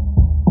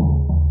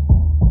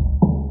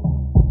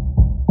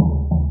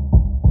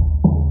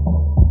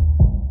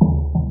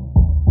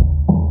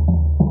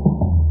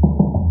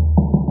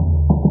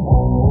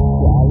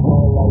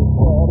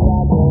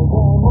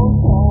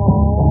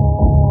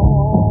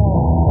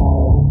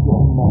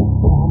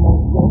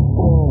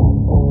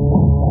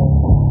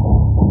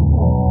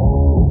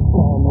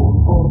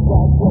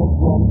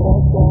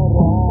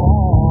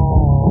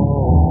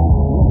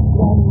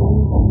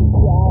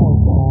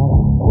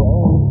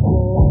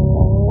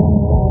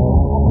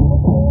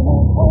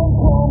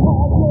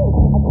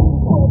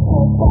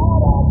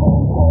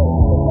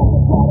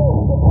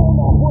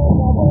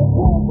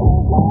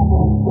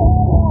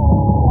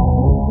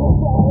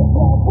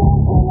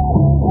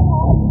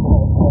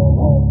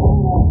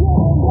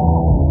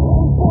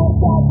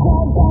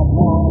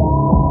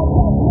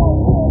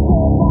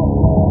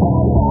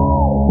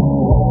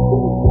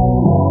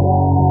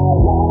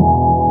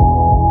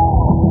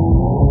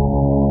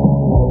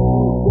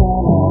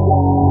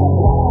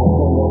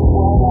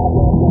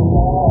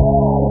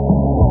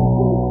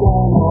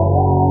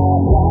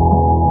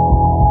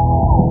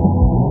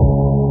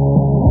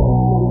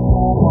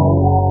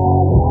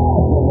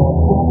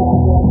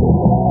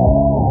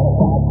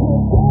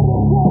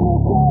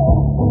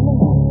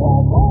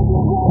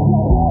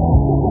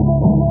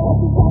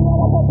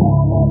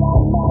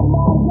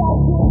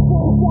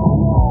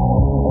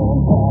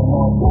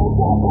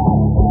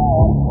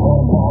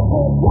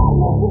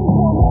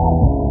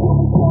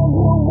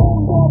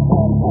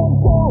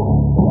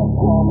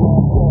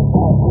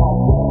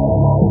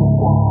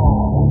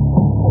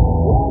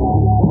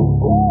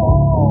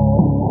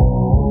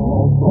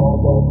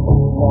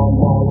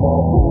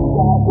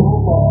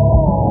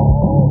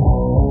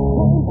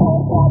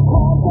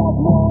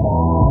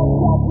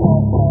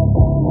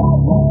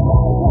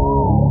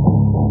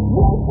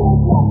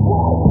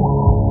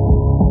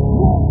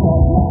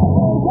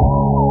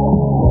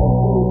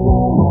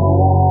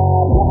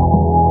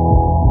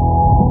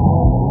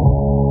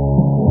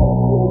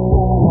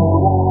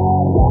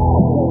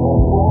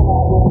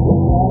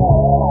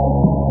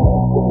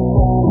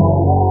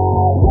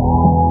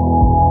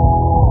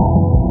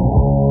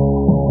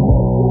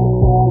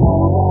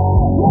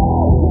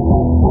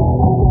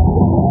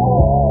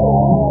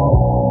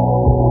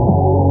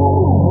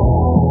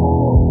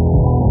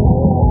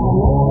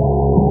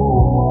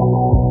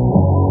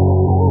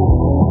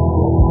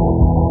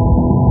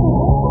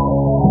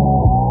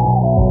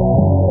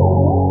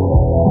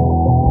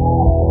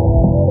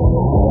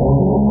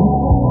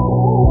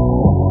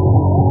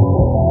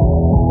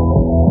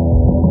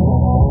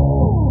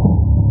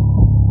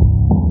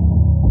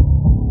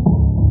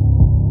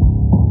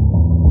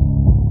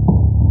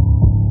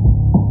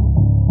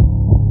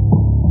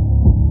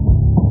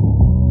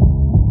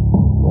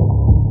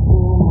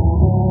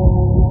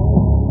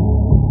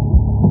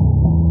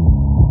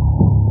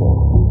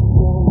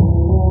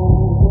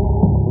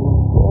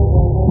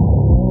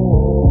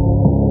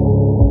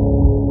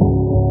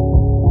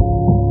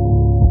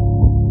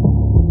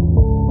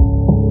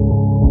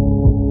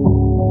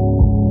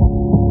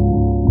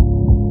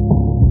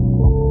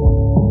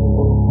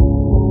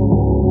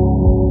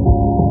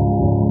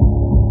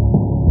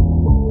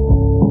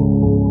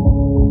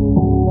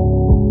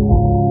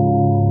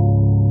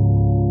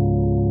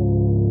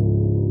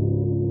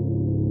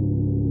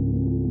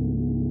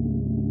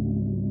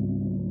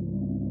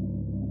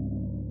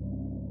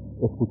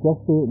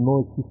 Escuchaste No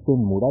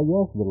existen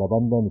murallas, de la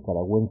banda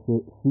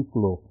nicaragüense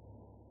Ciclo.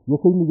 Yo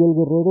soy Miguel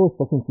Guerrero,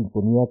 estás en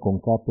sintonía con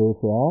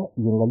KPFA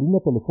y en la línea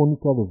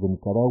telefónica desde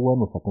Nicaragua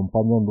nos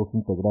acompañan dos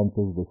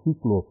integrantes de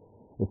Ciclo.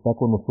 Está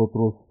con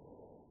nosotros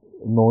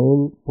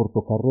Noel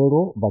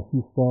Portocarrero,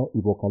 bajista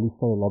y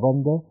vocalista de la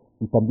banda,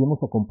 y también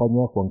nos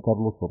acompaña Juan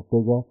Carlos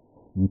Ortega,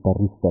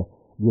 guitarrista.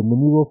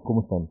 Bienvenidos,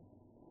 ¿cómo están?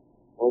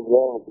 Muy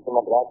bien,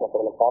 muchísimas gracias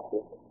por el espacio.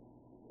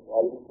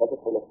 Gracias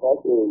por el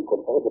espacio y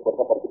con todo que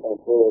pueda partir con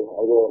ustedes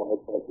algo de la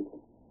música de Ciclo.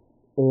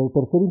 El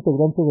tercer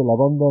integrante de la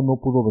banda no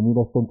pudo venir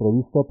a esta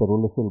entrevista, pero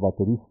él es el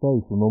baterista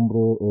y su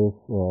nombre es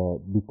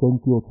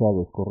Vicentio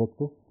Chávez,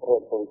 ¿correcto?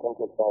 Correcto,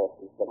 Vicentio Chávez.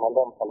 Les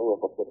mando un saludo,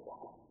 por cierto.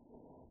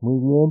 Muy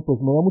bien, pues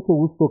me da mucho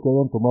gusto que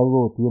hayan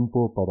tomado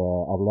tiempo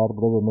para hablar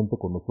brevemente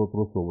con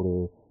nosotros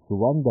sobre su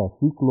banda,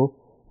 Ciclo.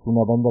 Es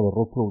una banda de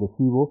rock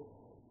progresivo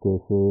que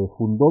se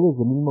fundó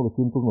desde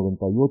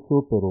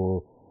 1998,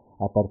 pero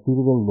a partir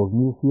del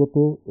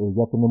 2007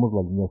 ya tenemos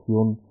la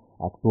alineación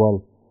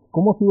actual.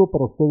 ¿Cómo ha sido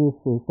para ustedes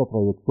esta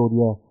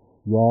trayectoria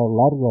ya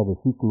larga de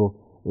ciclo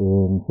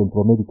en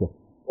Centroamérica?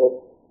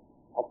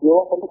 Ha sido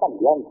bastante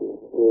cambiante.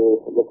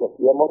 Lo que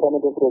hacíamos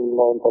realmente entre el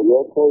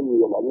 98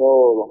 y el año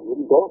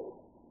 2002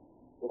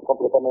 es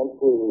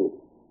completamente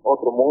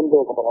otro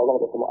mundo comparado con lo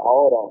que hacemos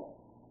ahora.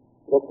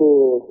 Creo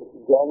que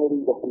ya en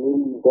el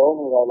 2002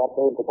 en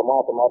adelante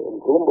empezamos a tomar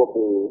el rumbo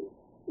que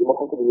fuimos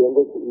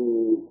construyendo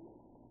y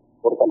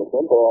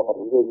fortaleciendo a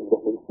partir del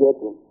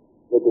 2007.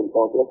 Desde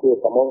entonces que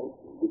estamos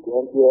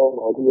vigentes, nos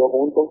hemos vivido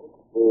juntos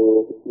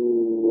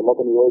y hemos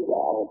tenido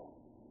ya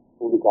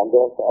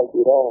publicando a esta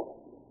altura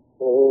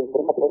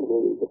tres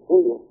materiales de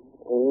estudio.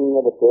 Un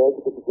LP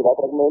que se titula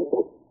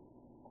Fragmentos,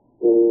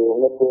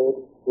 un EP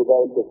Ciudad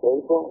del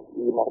Descenso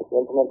y más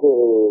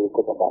recientemente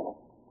Cosas Vanas.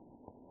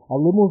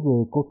 Hablemos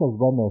de Cosas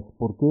Vanas.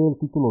 ¿Por qué el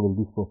título del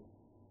disco?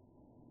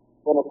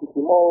 Bueno,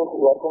 quisimos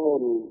jugar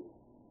con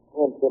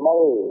el tema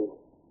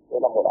de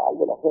la moral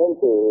de la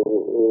gente,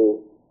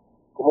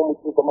 cómo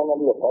muchos toman la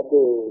libertad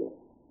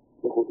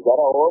de juzgar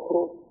a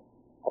otros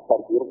a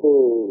partir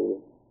de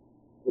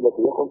lo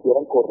que ellos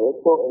consideran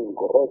correcto e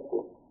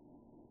incorrecto.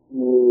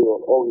 Y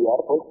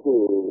obviar pues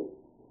que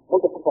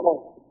muchas personas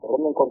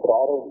pueden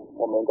encontrar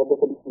momentos de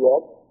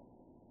felicidad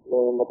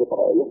en lo que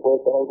para ellos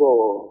puede ser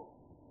algo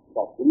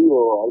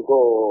vacío,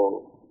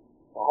 algo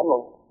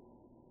sano.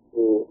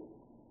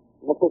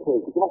 No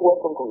sé, quisimos jugar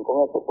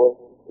con eso, pues,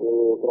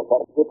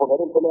 tratar de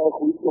poner en tela de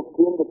juicio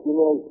quién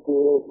define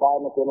qué es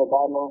vano, qué no es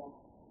vano,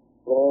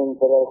 poner en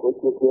tela de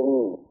juicio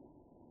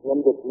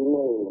quién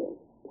define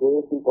qué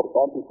es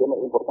importante y qué no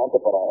es importante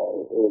para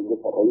el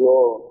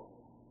desarrollo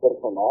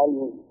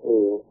personal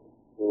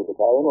de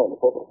cada uno de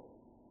nosotros.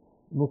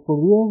 ¿Nos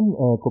podrían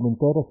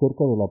comentar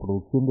acerca de la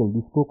producción del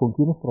disco? ¿Con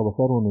quiénes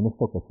trabajaron en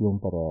esta ocasión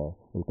para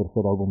el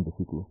tercer álbum de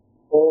ciclo?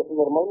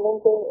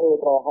 Normalmente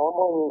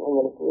trabajamos en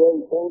el estudio de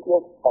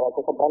licencias. Para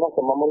Cosas Vanas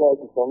tomamos la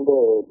decisión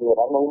de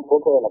liberarnos un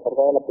poco de la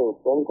carga de la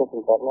producción y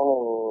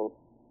concentrarnos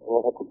en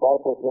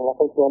ejecutar pues, en las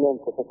canciones.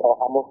 Entonces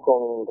trabajamos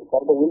con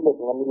Ricardo Wilde,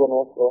 un amigo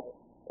nuestro.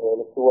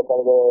 Él estuvo a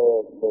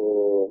cargo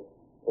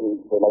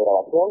de la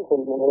grabación, fue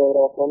el ingeniero de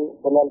grabación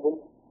del álbum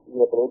y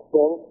de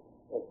producción.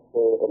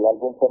 El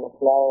álbum fue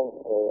mezclado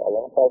allá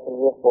en Estados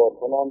Unidos por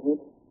Ken Andrews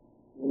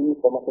y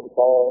fue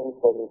masterizado en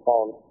Golden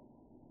Sound.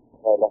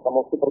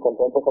 Estamos súper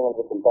contentos con el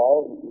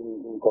resultado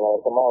y con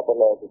haber tomado pues,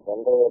 la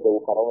decisión de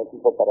buscar un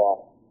equipo para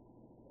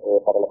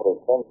la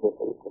producción de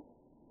este disco.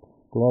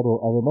 Claro,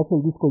 además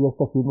el disco ya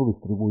está siendo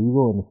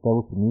distribuido en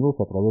Estados Unidos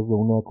a través de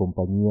una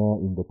compañía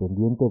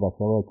independiente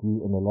basada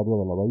aquí en el área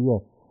de la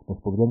Bahía. ¿Nos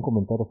podrían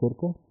comentar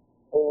acerca?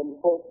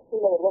 Pues sí,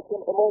 la verdad que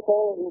hemos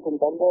estado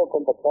intentando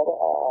contactar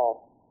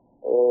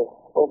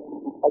pues,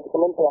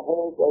 básicamente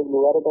agencias y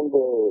lugares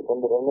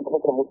donde realmente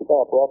nuestra música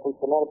pueda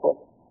funcionar, pues,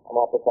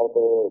 a pesar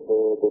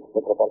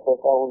de tratarse de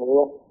Estados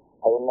Unidos,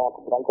 hay una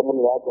gran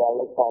comunidad que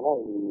habla hispana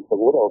y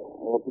seguro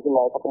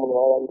muchísimas de esas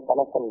comunidades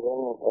hispanas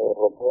también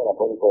rockeras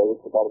pueden poder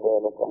disfrutar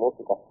de nuestra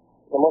música.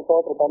 Hemos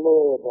estado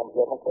tratando de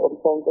ampliar nuestros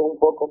horizontes un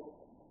poco.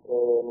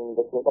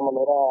 De cierta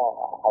manera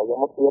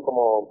habíamos sido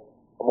como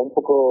un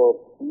poco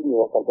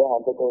tímidos tal vez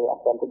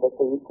antes de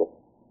este disco.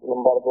 Sin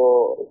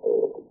embargo,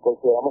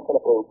 consideramos que la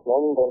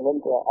producción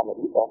realmente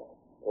amerita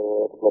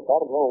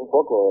explotar, ¿no? Un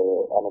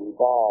poco,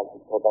 amerita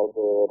tratar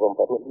de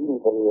romper los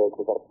límites y de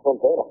cruzar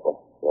fronteras, pues.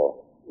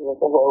 Y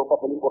eso fue un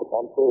papel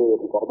importante de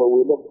Ricardo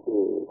Wheeler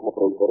como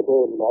productor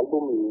del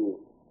álbum y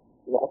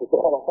nos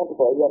asesora bastante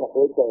todavía a la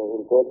fecha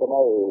en todo el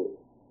tema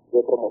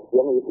de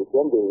promoción y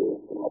difusión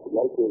del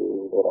material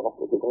que logramos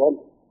hacer con él.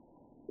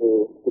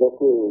 Creo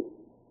que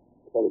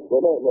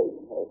yo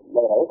le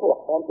agradezco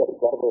bastante a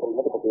Ricardo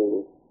realmente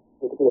porque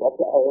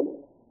gracias a él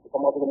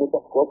estamos haciendo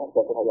muchas cosas que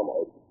antes habíamos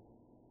hecho.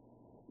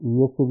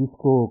 Y este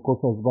disco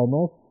Cosas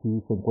Vanas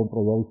sí se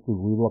encuentra ya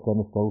distribuido acá en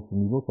Estados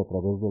Unidos a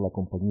través de la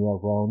compañía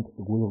Round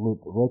Wheeler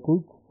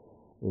Records.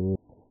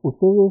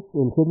 Ustedes,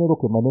 el género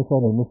que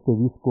manejan en este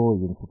disco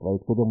y en su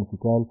trayectoria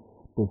musical,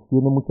 pues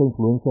tiene mucha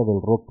influencia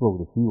del rock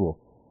progresivo.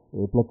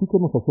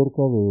 Platíquenos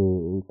acerca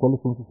de cuáles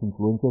son sus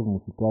influencias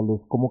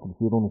musicales, cómo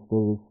crecieron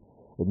ustedes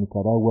en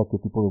Nicaragua, qué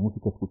tipo de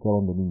música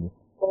escuchaban de niños.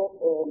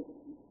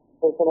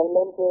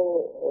 Personalmente,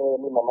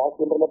 mi mamá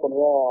siempre me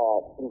ponía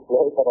Pink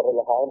Floyd para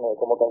relajarme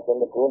como canción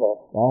de cuna.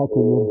 Qué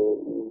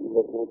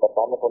bien. Y mi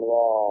papá me ponía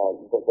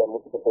desde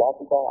música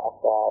clásica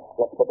hasta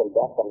clásicos del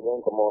jazz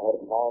también, como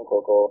Herbie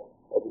Hancock o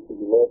Dizzy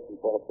Gillespie,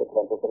 etc.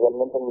 Entonces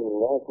realmente en mi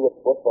niñez estuve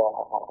expuesto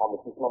a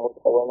muchísima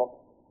música buena.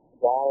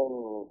 Ya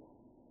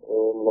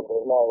en lo que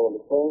es la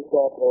adolescencia,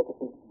 creo que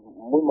estoy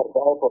muy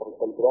marcado por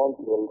el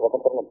grunge y el rock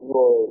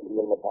alternativo y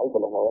el metal de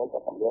los 90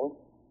 también.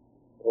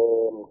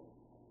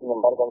 Sin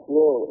embargo, han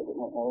sido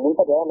muy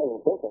variadas las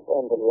influencias,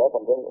 en realidad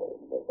también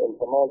el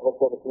tema del rock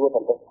progresivo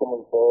tal vez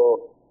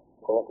comenzó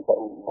con escuchar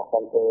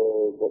bastante,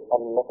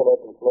 no solo de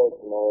Pink Floyd,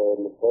 sino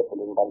de Led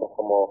Zeppelin, bandas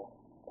como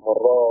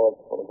Rock,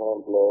 por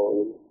ejemplo,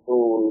 y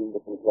Tool,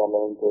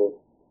 definitivamente,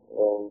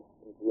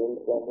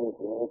 se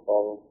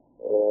influencian,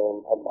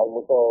 hay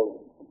mucha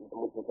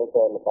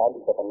influencia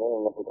metálica también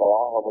en nuestro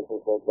trabajo, mucha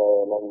influencia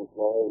de Nine Inch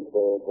Nails,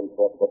 del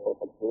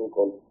Perfect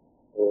Circle,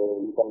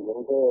 y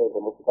también de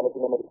música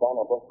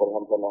latinoamericana, pues, por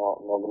ejemplo,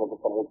 nos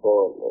gusta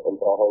mucho el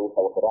trabajo de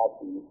Gustavo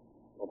Cerati,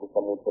 nos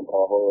gusta mucho el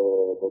trabajo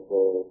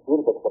de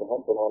Zurdo, por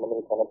ejemplo, una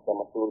americana que se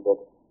llama Zurdo,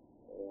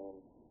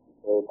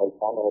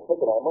 paisanos,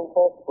 etcétera. Hemos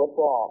estado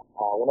expuestos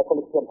a una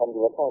colección tan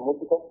diversa de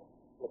música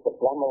que se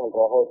plasma en el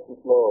trabajo de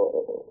ciclo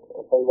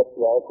esta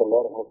diversidad de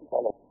colores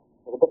musicales.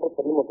 Nosotros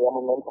preferimos,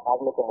 digamos, no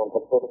encajarlo como el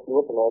rock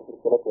progresivo, sino decir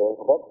que lo que es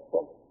rock, ¿sí?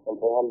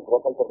 Entonces el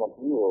rock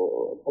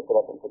alternativo, etcétera.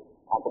 Entonces,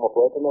 como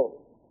puede tener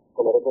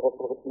colores de rock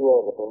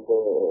progresivo, de repente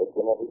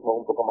tiene ritmos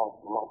un poco más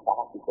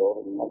básicos,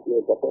 y así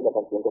de que hacer la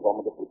canción que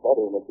vamos a escuchar.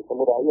 Y el Hechizo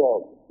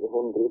Muralla es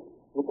un riff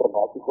súper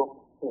básico,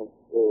 y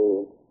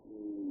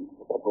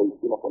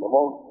si nos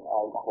ponemos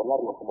a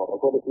encajonarnos como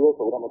rock progresivo,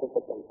 seguramente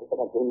esta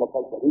canción no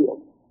faltaría.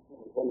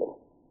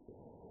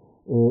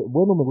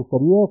 Bueno, me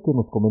gustaría que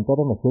nos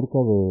comentaran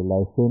acerca de la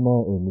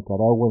escena en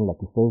Nicaragua en la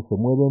que ustedes se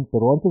mueven,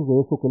 pero antes de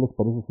eso, ¿qué les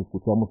parece si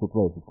escuchamos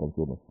otra de sus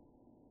canciones?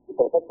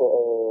 Perfecto,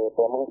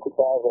 podemos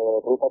escuchar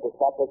Rutas de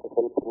Escape, que es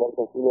el primer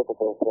sencillo que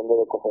se desprende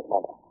de Cosas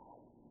Malas.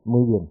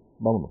 Muy bien,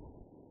 vámonos.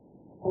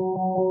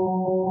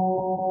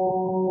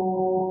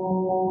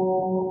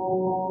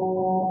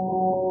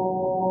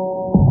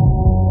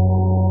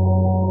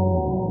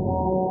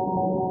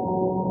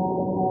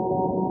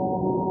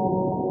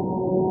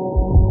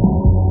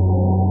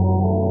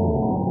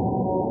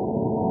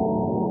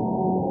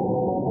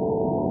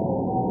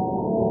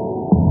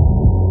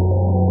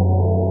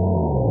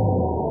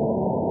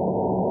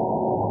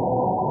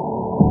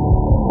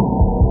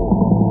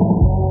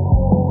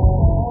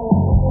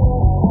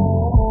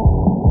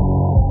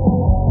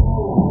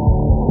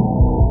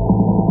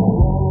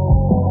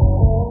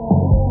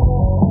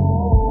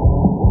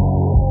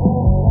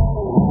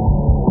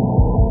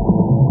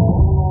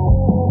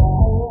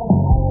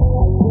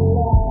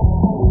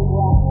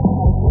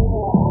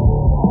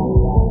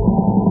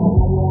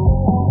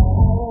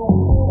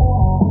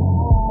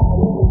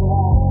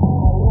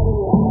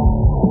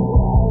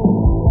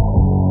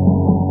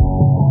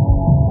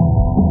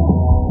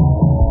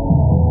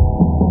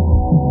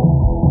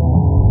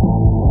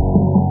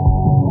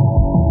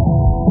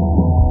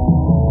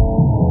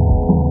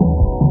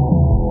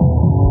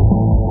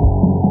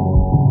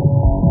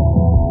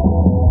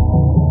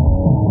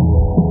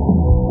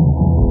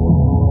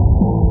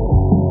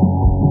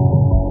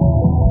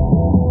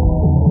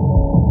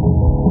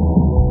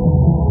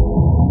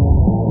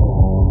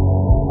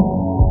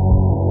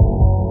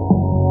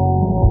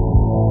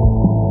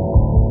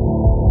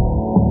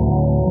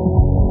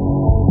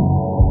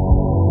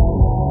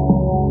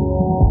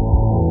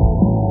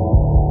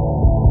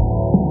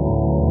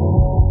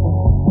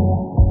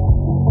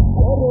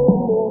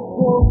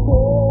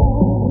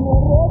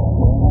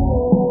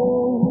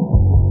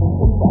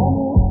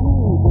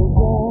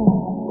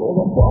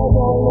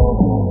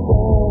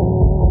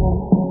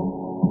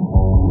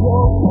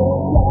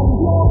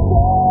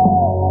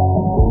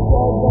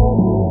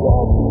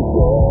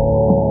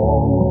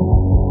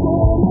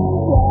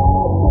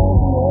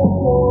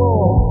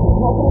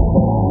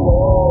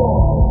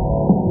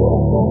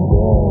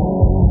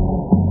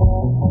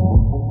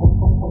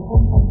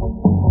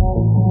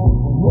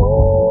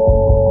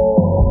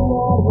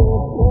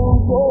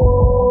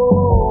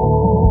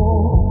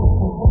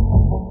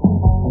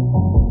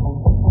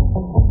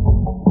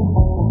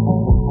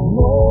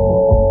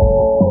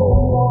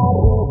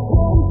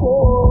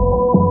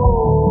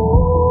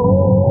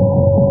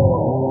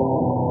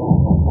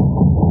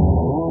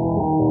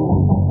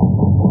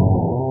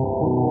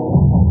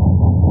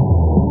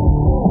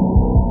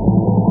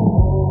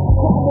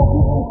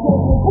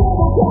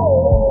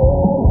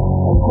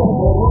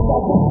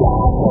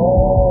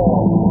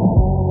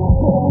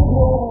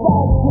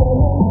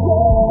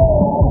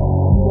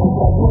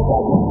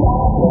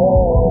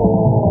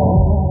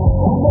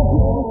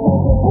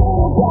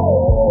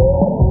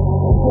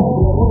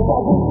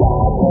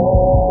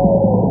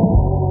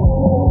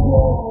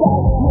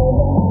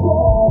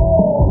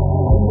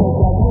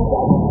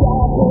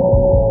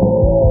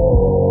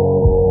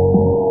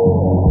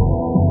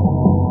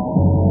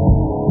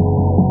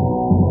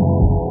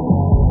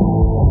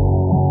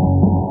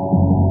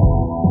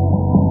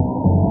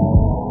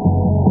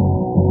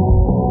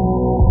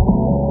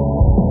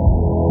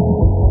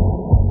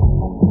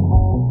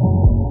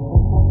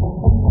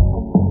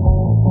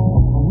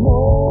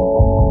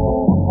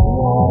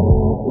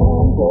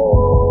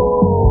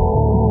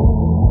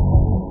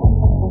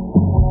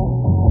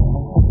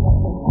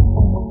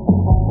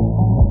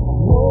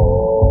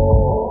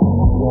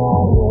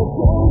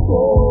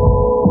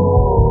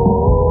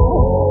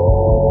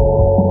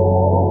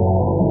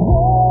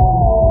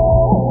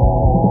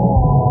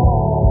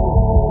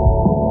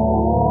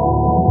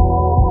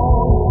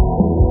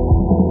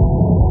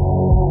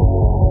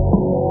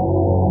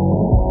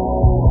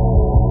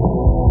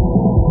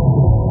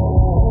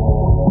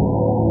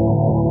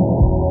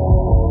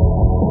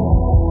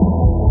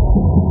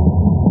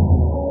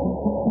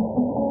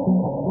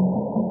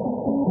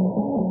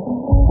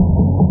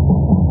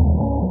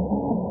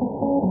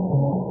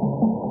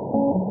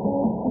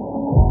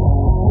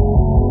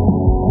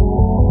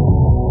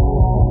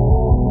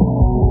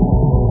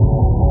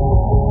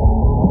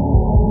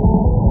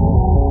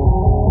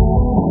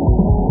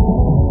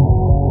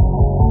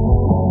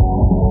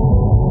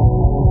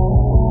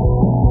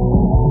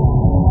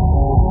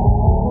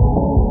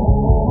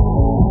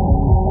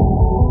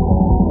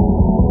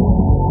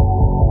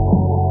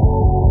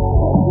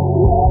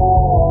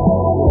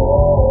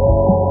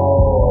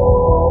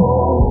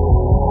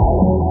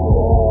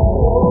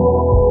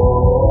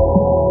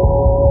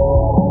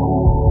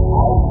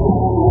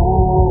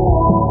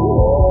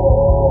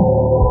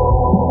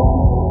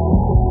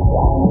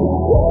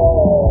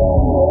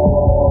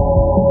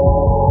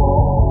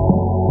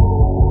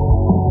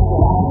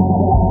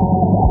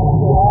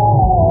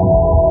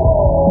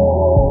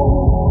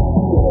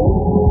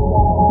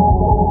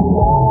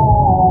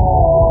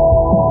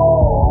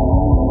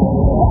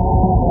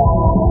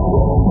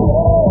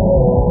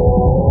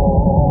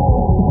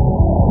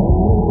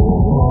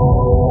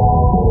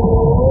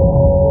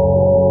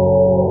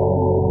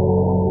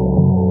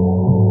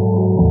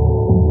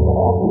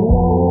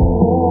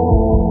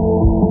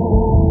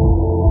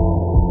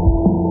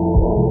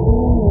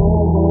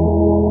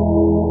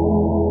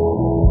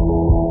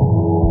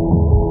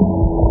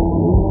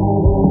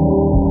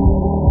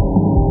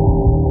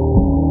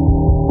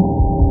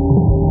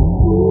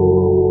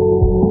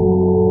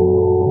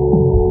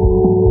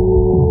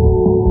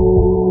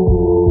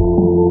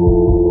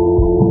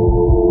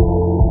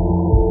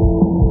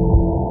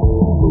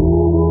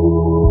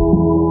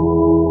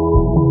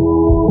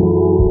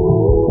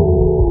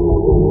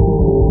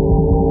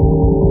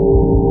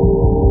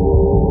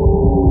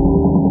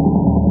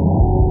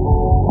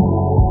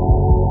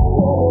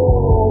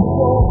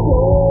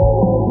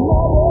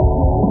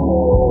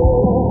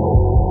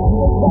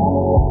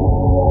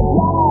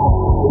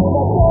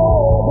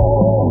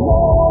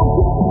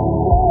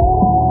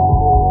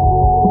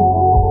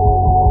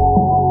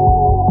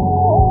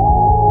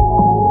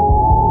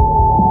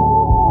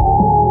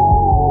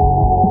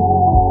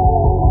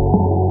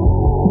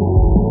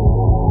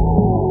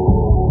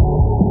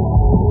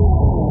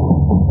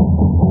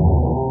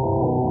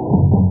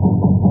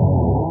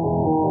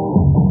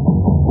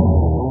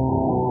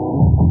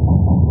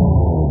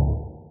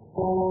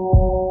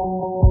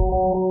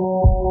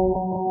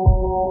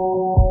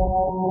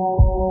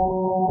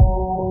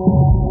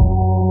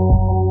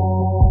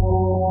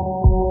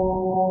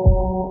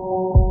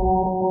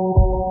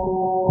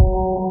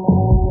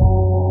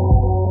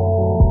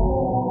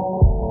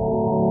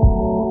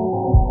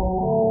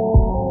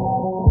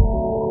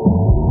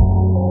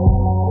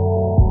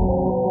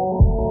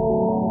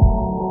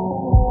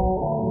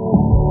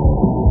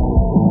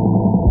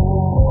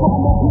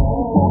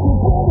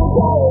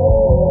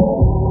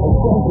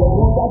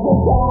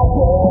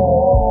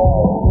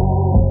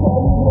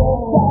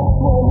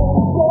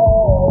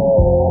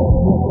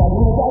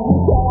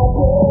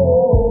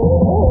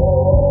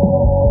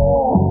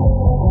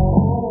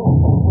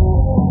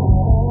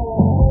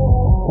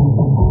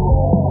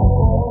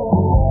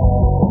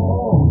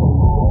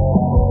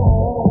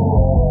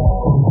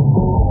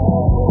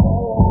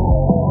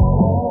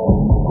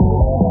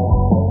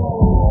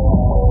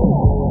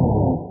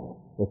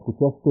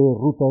 escuchaste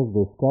Rutas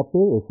de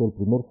Escape, es el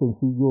primer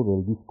sencillo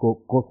del disco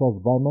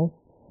Cosas Vanas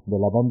de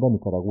la banda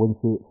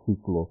nicaragüense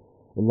Ciclo.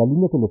 En la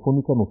línea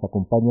telefónica nos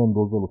acompañan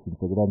dos de los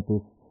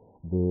integrantes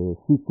de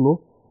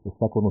Ciclo.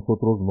 Está con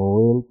nosotros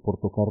Noel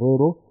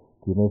Portocarrero,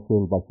 quien es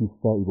el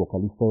bajista y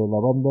vocalista de la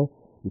banda,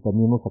 y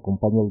también nos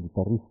acompaña el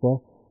guitarrista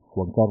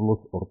Juan Carlos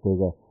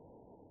Ortega.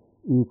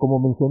 Y como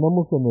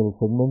mencionamos en el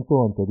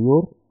segmento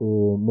anterior,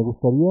 me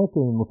gustaría que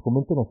nos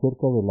comenten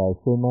acerca de la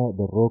escena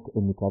de rock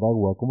en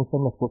Nicaragua. ¿Cómo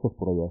están las cosas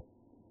por allá?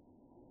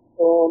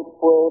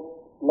 Pues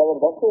la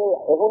verdad que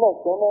es una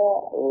escena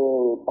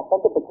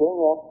bastante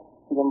pequeña,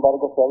 sin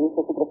embargo se ha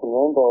visto su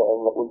crecimiento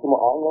en los últimos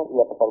años,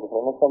 y a pesar de ser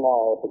una escena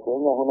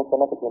pequeña, es una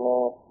escena que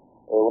tiene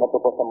una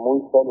propuesta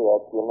muy sólida,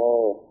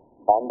 tiene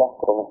bandas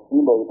con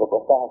estilo y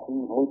propuestas así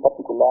muy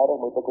particulares,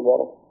 muy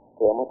peculiares.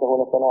 Creemos que es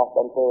una escena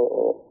bastante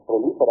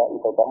prolífera, y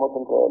tratamos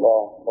dentro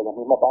de las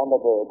mismas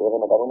bandas de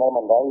generar una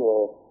hermandad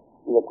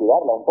y de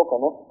cuidarla un poco,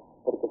 ¿no?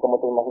 Porque como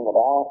te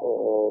imaginarás,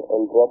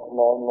 el rock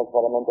no es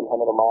necesariamente el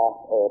género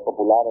más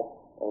popular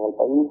en el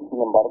país,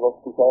 sin embargo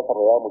sí se ha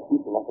desarrollado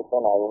muchísimo esta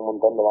escena. Hay un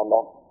montón de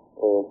bandas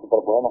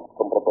súper buenas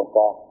con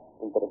propuestas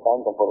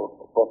interesantes,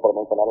 por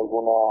mencionar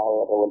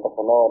algunas, Revuelta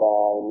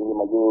Sonora, Emilio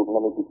Mayuk,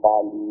 Nemi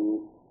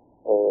Pipali,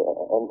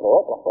 entre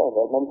otras. Pues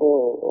realmente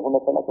es una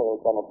escena que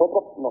a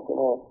nosotros nos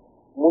tiene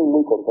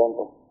muy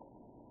contentos.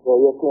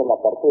 Creo que en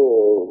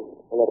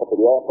la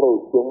referido a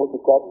producción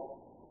musical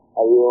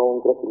ha habido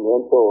un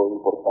crecimiento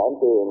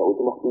importante en los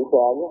últimos 15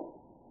 años.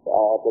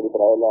 Ha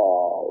proliferado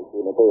el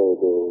crecimiento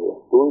de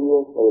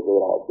estudios, de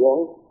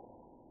grabación.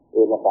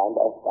 Las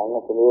bandas están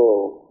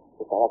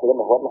haciendo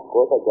mejor las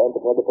cosas ya en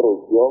términos de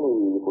producción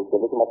y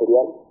difusión de su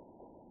material.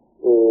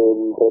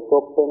 El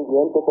reto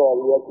pendiente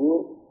todavía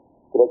aquí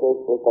creo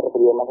que está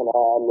referido más que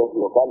nada a los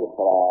locales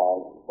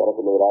para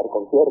celebrar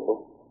conciertos.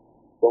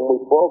 Son muy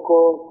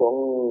pocos,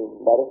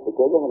 son bares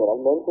pequeños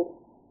generalmente,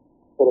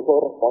 pero eso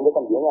responde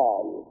también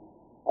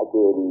a que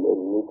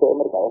el nicho de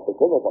mercado es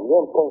pequeño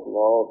también. Pues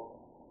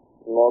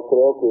no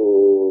creo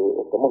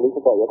que estemos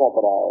listos todavía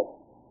para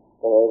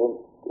tener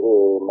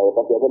mayor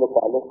cantidad de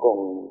locales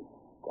con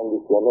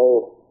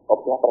condiciones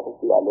óptimas para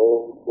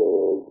festivales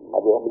de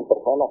más de 2.000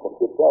 personas. Por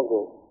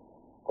cierto,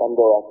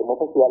 cuando hacemos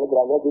festivales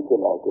grandes aquí que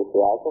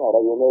se hacen, ahora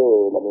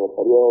viene el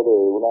aniversario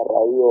de una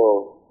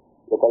radio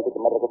local que se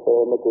llama Raza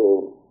FM,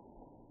 que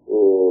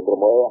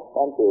promueve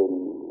bastante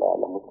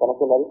la música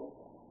nacional.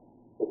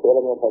 Este es el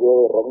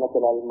aniversario de rock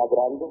nacional más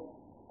grande,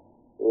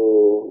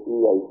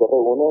 y ahí se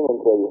reúnen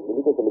entre 10.000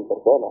 y 15.000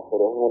 personas,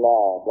 pero es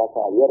una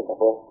plaza abierta,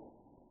 pues.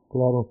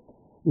 Claro.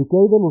 ¿Y qué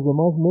hay de los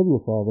demás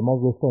medios?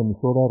 Además de esta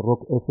emisora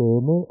Rock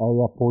FM,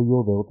 ¿hay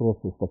apoyo de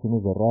otras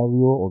estaciones de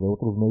radio o de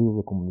otros medios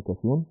de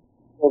comunicación?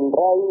 En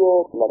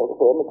radio, la Raza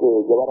FM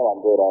que lleva la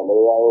bandera, le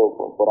he dado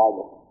por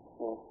años.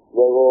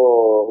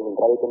 Luego en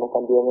radio tenemos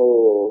también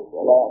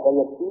la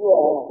radioactiva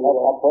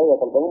apoya,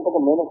 tal vez un poco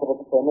menos que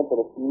Raza FM,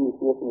 pero sí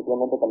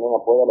definitivamente también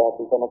apoya a los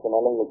artistas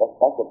nacionales de cada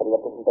espacio para ir a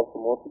presentar su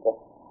música.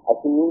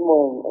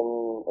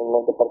 Asimismo, en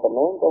los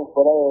departamentos,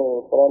 fuera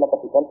de la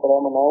capital, fuera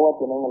de Managua,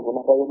 tienen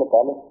algunas radios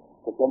locales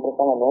que siempre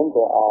están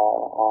anuentes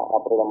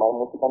a programar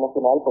música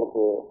nacional,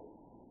 porque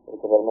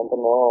realmente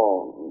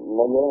no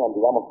llegan,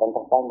 digamos,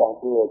 tantas bandas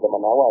así de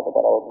Managua a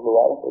tocar a otros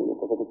lugares, y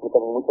que se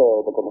disfrutan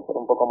mucho de conocer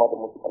un poco más de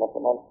música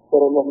nacional.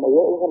 Pero los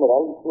medios en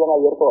general sí han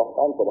abierto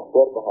bastante las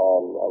puertas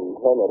al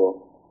género.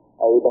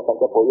 Hay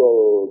bastante apoyo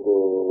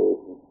de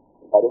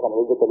varios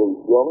canales de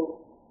televisión.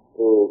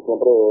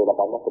 Siempre las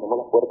bandas tenemos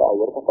las puertas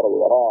abiertas para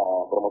ayudar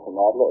a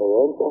promocionar los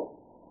eventos.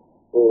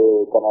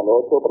 Canal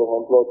 8, por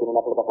ejemplo, tiene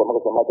una plataforma que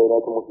se llama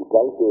TNH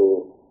Musical,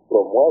 que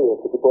promueve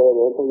este tipo de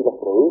eventos y los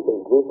produce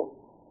incluso.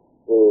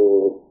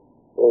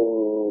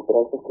 En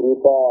prensa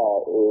escrita,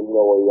 el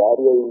Nuevo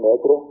Diario y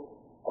Metro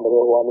han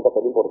venido jugando un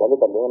papel importante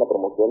también en la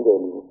promoción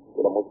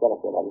de la música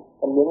nacional.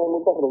 También hay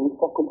muchas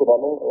revistas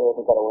culturales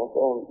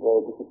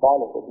nicaragüenses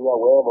digitales, vía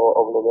web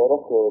o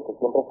blogueros que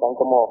siempre están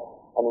como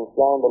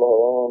anunciando los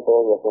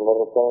eventos y haciendo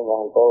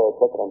reseñas y todo,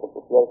 etcétera.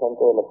 Entonces sí hay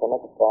gente de la escena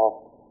que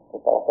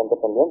está bastante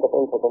pendiente,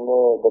 pues, y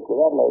tratando de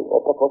cuidarla. Y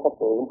otra cosa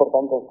que es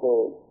importante es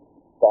que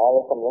cada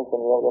vez también se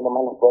han ido abriendo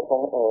más las puertas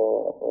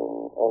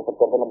en el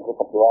sector de la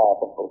empresa privada,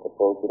 pues, porque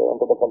producir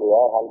eventos de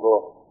calidad es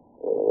algo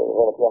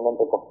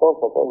relativamente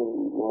costoso, pues,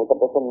 y muchas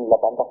veces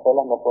las bandas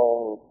solas no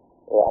pueden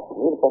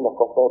asumir pues, los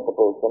costos de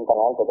producción tan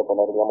altos, de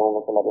poner, digamos,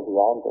 un escenario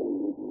gigante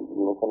y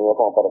un sonido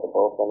como para que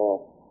todo suene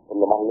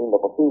lo más lindo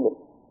posible.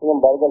 Sin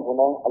embargo,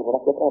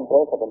 algunas otras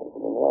empresas de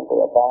entretenimiento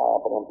de acá,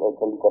 por ejemplo,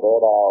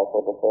 Licorera o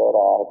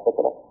Cervecera,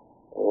 etcétera,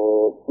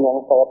 sí han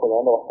estado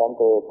apoyando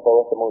bastante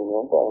todo este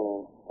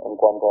movimiento en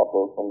cuanto a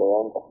producción de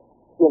eventos.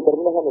 Y en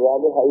términos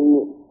generales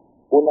hay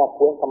una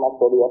apuesta más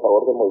sólida a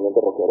favor del movimiento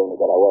rockero en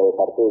Nicaragua de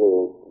parte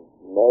de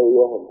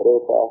medios,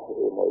 empresas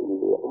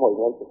y otros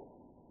movimientos.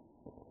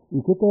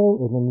 ¿Y qué tal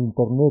en el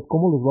internet?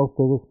 ¿Cómo les va a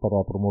ustedes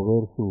para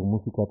promover su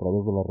música a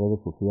través de las redes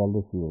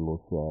sociales y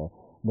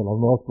de las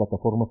nuevas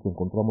plataformas que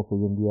encontramos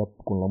hoy en día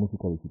con la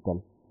música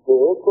digital?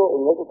 De hecho,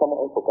 en eso estamos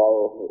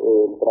enfocados.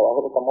 El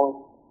trabajo lo estamos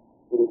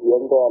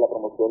dirigiendo a la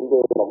promoción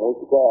de la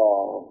música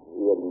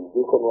y el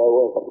disco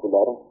nuevo en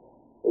particular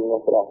en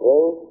nuestras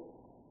redes.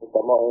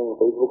 Estamos en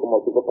Facebook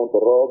como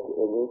Ciclo.rock,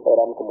 en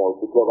Instagram como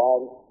Ciclo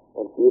Band,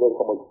 en Twitter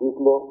como El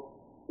Ciclo,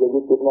 y en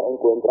YouTube nos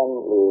encuentran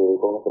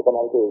con nuestro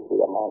canal que se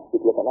llama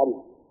Ciclo Canal.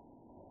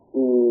 Y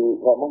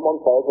nos hemos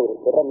montado sobre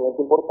esta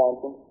herramienta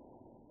importante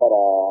para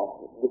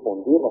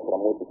difundir nuestra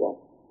música,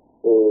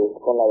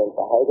 con la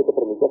ventaja de que te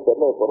permite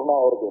hacerlo de forma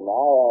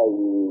ordenada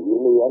y ir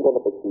midiendo la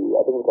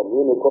efectividad en el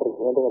camino, ir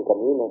corrigiendo en el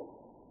camino.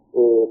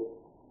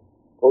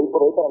 Hoy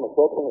por hoy para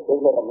nosotros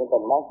es la herramienta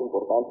más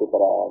importante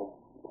para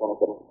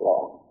conocer nuestro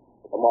trabajo.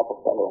 Estamos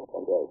apostando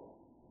bastante a eso.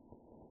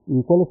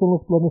 ¿Y cuáles son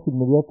los planes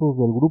inmediatos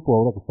del grupo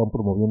ahora que están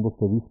promoviendo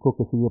este disco?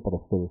 ¿Qué sigue para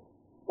ustedes?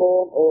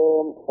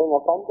 En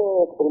afán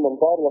de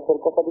experimentar y hacer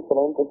cosas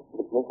diferentes,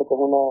 yo pienso que es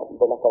una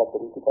de las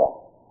características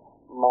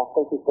más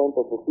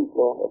consistentes del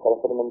ciclo, estar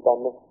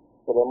experimentando.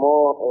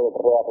 Queremos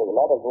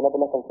rearreglar algunas de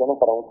las canciones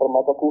para un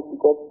formato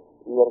acústico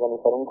y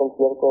organizar un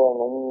concierto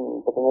en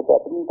un pequeño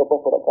teatrito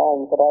pues por acá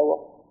en Nicaragua,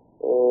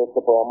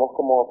 que podamos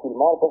como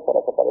filmar pues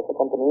para sacar ese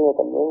contenido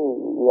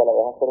también y a la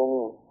vez hacer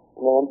un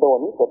evento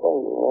bonito, pues,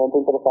 un evento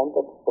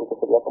interesante, porque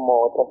sería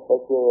como otra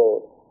especie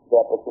de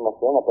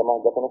aproximación a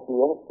temas ya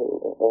conocidos,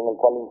 en el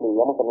cual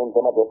incluiríamos también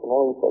temas de este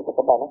nuevo disco de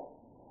Cosas Vanas.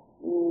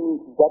 Y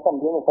ya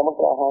también estamos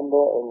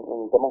trabajando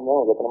en temas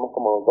nuevos, ya tenemos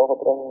como 2 o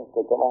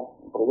 3 temas,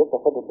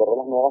 proyectos de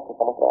rolas nuevas que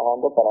estamos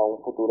trabajando para un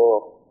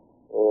futuro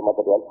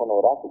material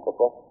fonográfico,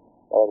 pues.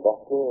 La verdad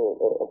es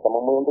que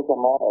estamos muy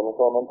entusiasmados en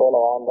este momento de la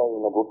banda y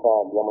nos gusta,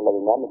 digamos, la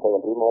dinámica y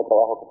el ritmo de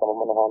trabajo que estamos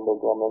manejando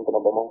últimamente.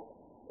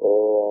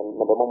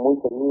 Nos vemos muy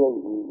seguidos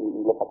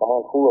y le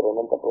sacamos el jugo,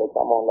 realmente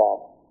aprovechamos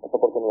esta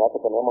oportunidad que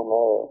tenemos,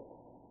 ¿no?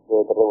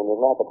 de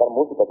reunirnos a tocar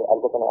música, que es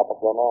algo que nos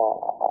apasiona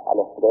a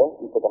los tres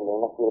y que también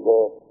nos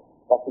sirve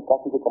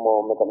casi que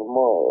como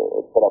mecanismo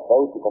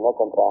terapéutico, ¿no?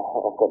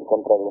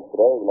 contra el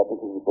estrés y las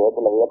vicisitudes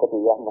de la vida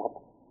cotidiana.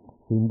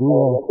 Sin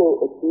duda.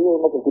 Sí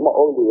nos sentimos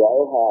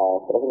obligados a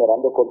estar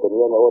generando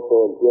contenido nuevo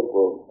todo el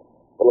tiempo.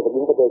 Por lo que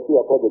mismo que te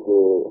decía, pues, de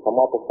que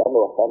estamos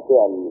apostando bastante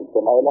al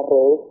tema de las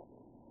redes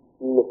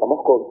y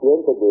estamos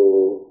conscientes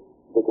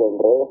de que en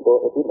redes todo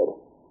es efímero.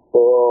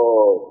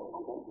 Todo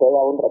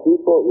pega un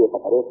ratito y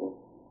desaparece.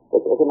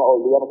 Eso nos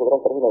obliga a nosotros a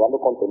estar generando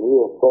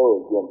contenido todo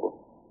el tiempo.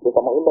 Y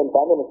estamos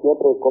inventándonos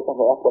siempre cosas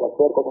nuevas por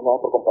hacer, cosas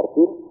nuevas por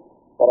compartir,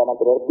 para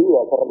mantener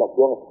viva esa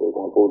relación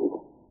con el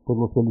público. Pues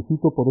los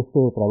felicito por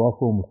este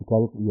trabajo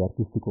musical y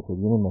artístico que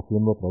vienen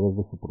haciendo a través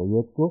de su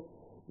proyecto.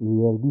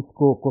 Y el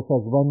disco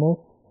Cosas Vanas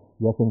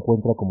ya se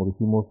encuentra, como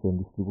dijimos, en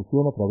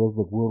distribución a través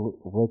de World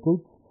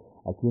Records,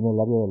 aquí en el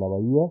área de la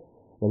Bahía.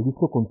 El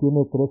disco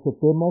contiene 13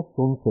 temas,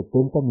 son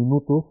 70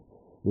 minutos,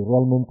 y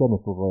realmente a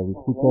nuestros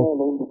radioescuchas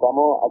les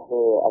invitamos a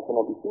que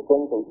nos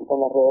visiten,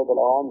 las redes de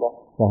la banda.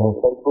 En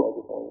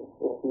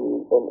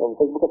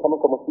Facebook estamos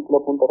como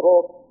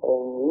Ciclo.rock,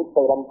 en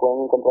Instagram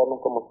pueden encontrarnos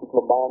como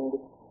Ciclo Band,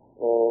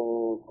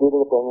 en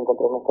Twitter pueden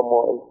encontrarnos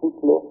como El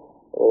Ciclo.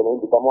 Les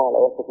invitamos a la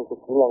vez que se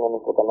suscriban a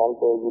nuestro canal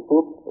de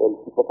YouTube, El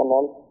Ciclo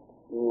Canal,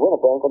 y bueno,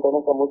 pueden encontrar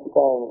nuestra música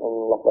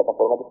en las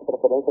plataformas de su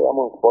preferencia,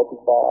 digamos,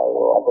 Spotify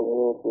o Apple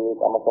Music,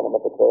 Amazon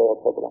MP3,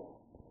 etcétera.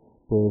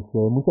 Pues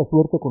mucha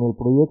suerte con el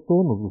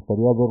proyecto. Nos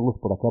gustaría verlos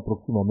por acá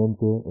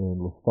próximamente en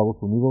los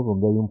Estados Unidos,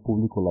 donde hay un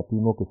público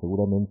latino que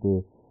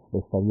seguramente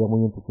estaría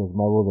muy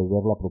entusiasmado de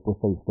ver la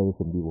propuesta de ustedes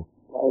en vivo.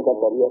 Me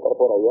encantaría estar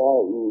por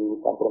allá y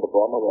tan pronto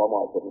podamos lo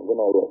vamos a hacer. Yo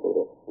no debería hacer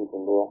eso,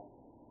 sin duda.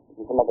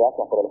 Muchísimas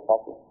gracias por el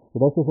espacio.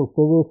 Gracias a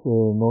ustedes,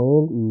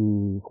 Noel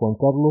y Juan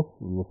Carlos.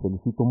 Los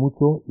felicito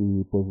mucho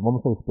y pues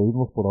vamos a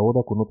despedirnos por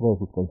ahora con otra de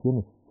sus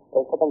canciones.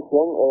 Esta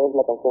canción es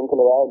la canción que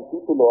le da el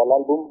título al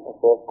álbum,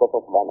 esto es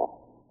Cosas Vanas.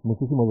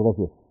 Muchísimas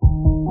gracias.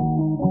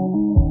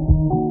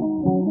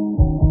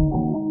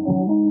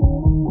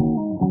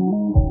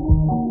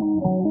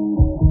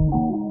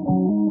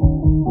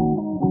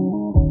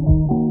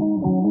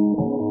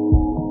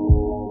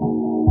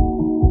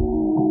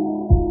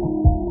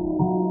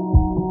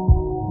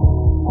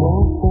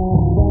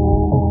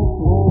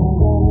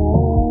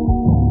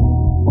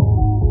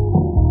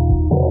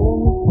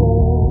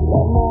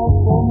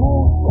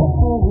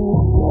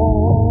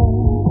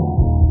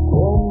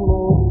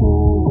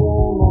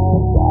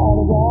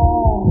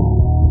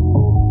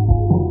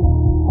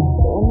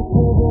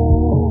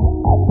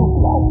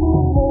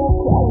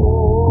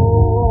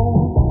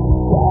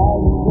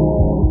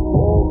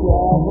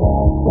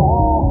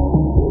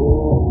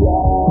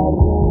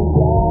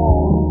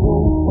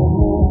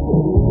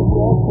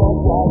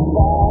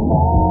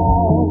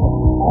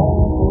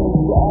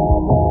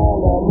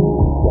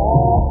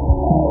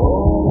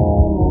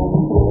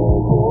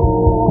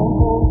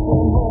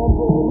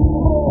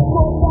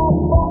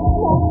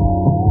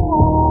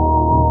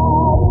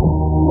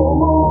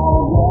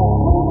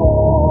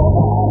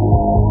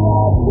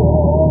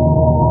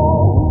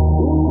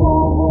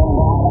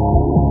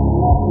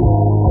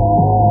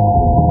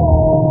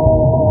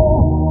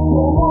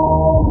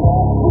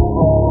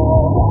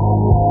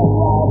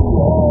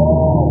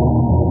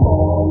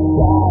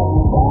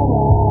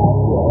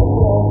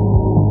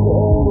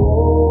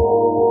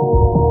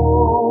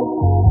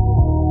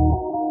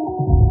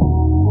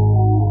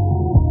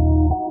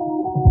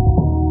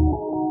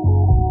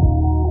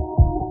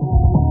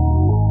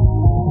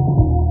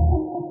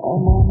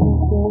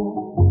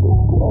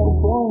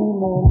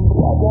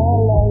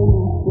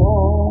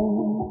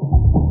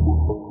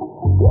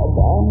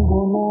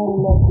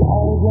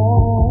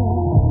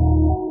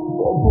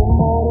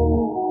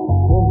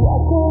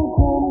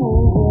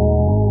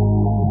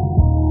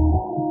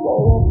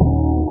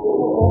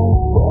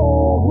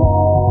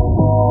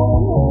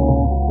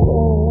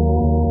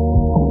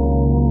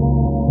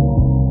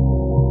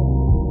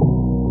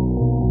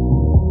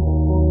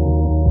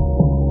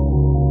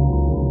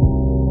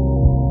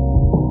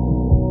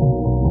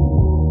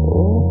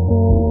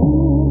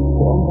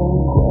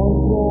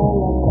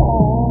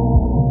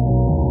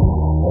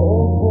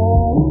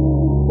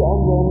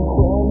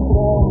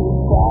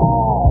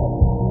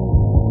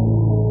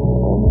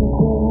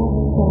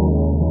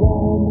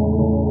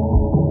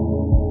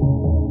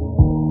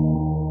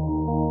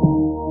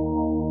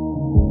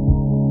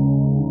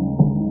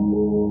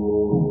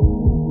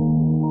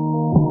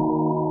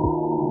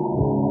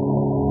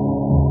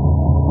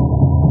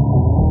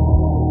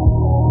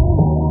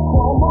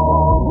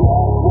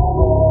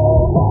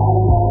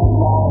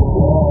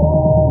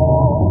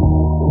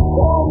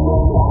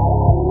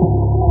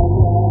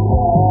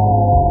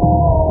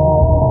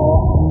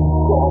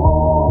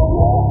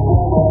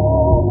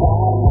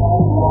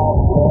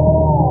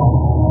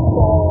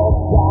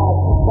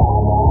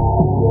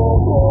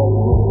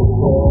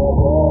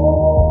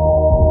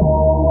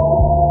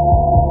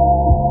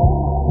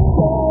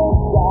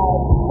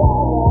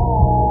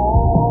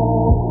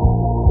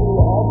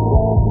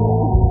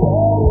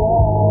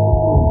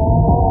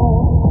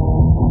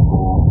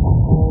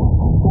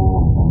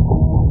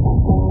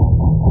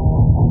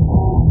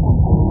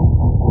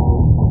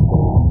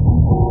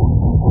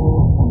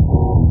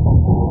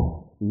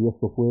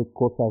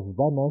 cosas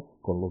vanas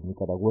con los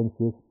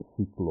nicaragüenses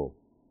ciclo.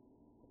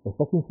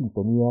 Estás en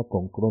sintonía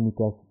con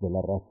Crónicas de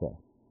la Raza.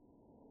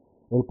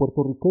 El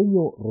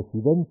puertorriqueño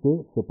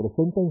residente se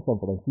presenta en San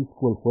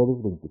Francisco el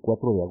jueves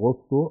 24 de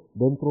agosto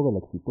dentro de la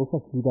exitosa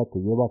gira que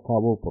lleva a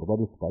cabo por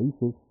varios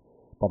países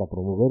para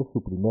promover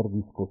su primer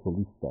disco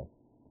solista.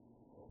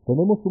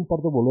 Tenemos un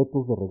par de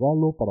boletos de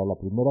regalo para la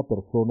primera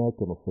persona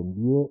que nos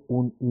envíe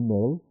un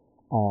email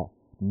a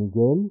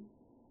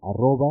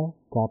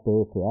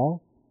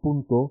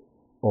miguel@kpfa.org.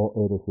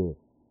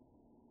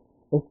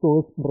 Esto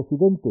es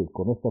Residente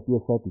con esta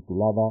pieza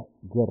titulada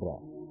Guerra.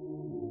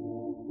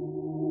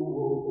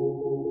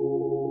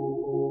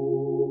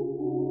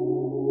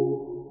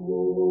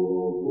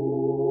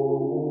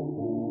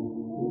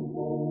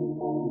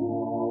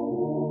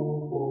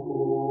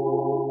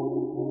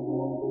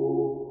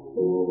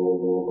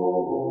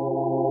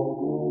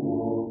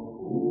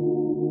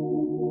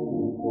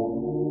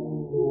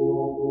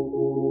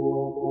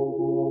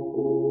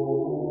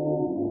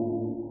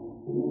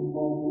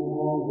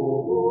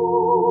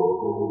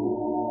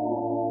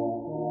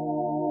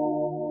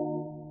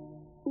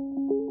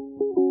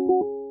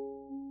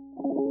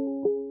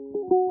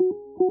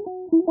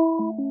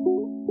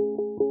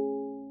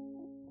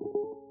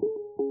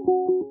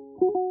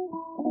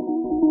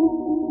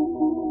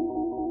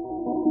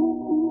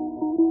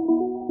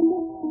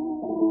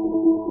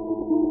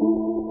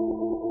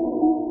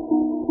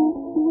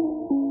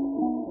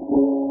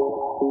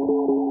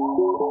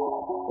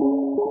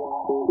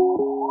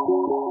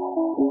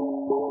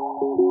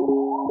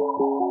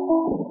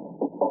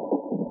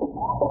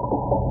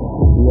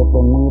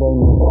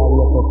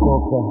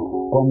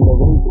 Cuando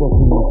grito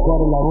sin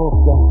usar la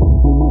boca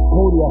y mi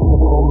furia se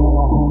come a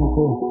la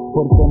gente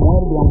porque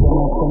muerde aunque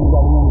no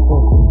tenga dientes.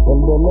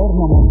 El dolor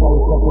no me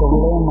causa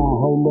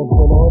problemas, hoy los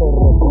dolores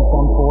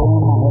recitan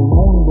poemas. El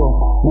mundo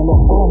me lo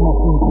como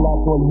sin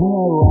plato, el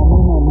miedo a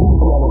mí me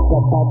limpia los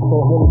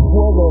zapatos. El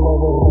fuego lo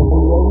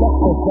derretió y las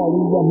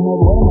pesadillas me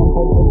duermen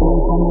porque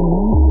piensan en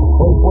mí.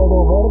 Hoy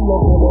puedo ver lo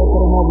que el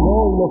otro no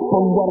vio y los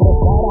pongo a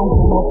rezar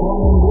aunque no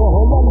crean en Dios.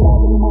 Hoy las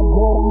lágrimas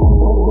lloran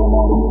antes de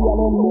morir y a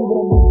los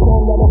libres de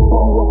historia los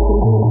pongo a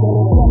escribir. Que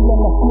le tiemblen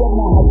las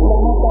piernas al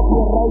planeta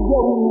Tierra y yo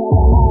vine a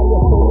ganar y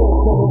estoy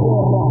hecho de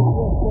guerra, y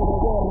estoy hecho de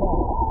guerra, y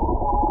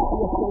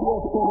estoy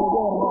hecho de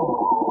guerra,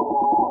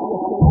 y estoy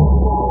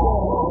hecho de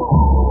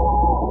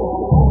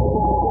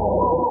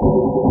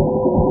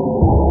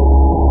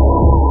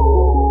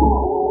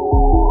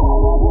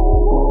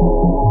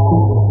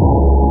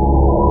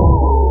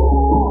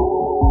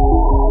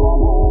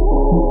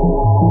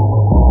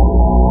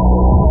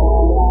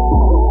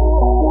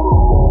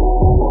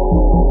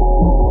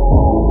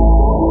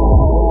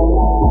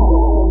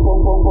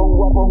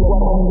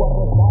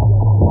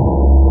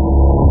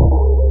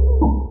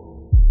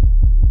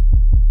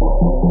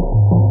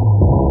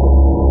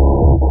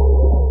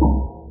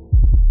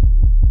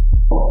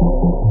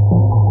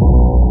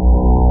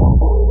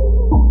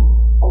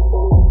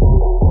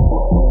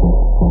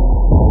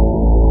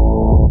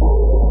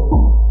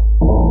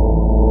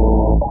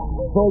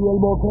Soy el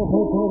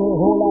boquete que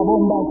dejó la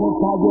bomba que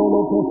cayó,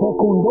 lo que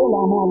fecundó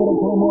la madre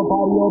que me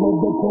parió.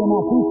 Desde que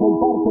nací soy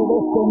parte de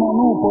este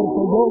menú,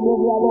 porque yo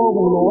llegué al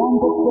óvulo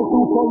antes que tú.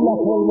 Soy la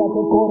selva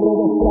que corre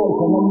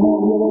descalza en el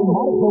medio del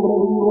mar,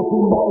 sobrevivo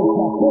sin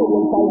balsa. Soy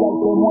el caudal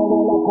que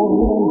mueve la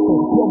corriente,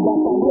 los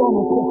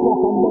batallones que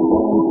chocan de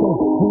frente.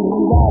 Mis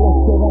rivales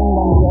que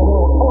vengan de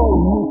ador, hoy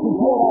ni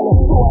siquiera los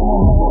sueños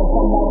me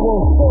alzan la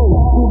voz. Soy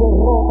tu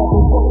derrota,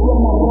 tus dos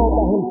piernas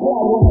rotas, el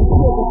clavo en el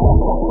pie que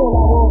traspasó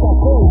la boca.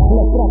 Soy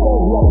la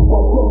estrategia de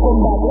cualquier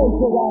combate, el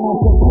que gana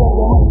se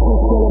pierde, no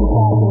existe el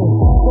empate.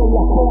 Soy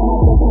la pena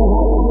de tus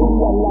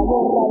alegrías, la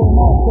guerra de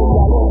noche y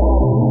la guerra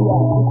de día,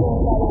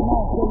 guerra de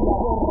noche y la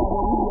guerra de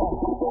día,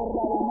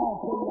 guerra de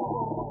noche y la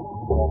guerra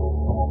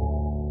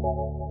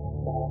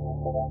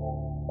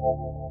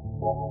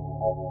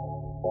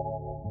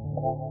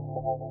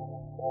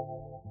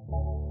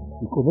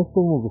Y con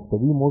esto nos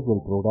despedimos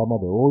del programa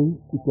de hoy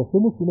y te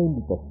hacemos una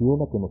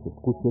invitación a que nos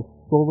escuches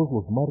todos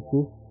los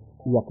martes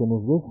y a que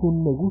nos des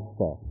un me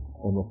gusta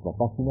en nuestra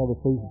página de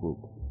Facebook.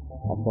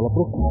 Hasta la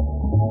próxima.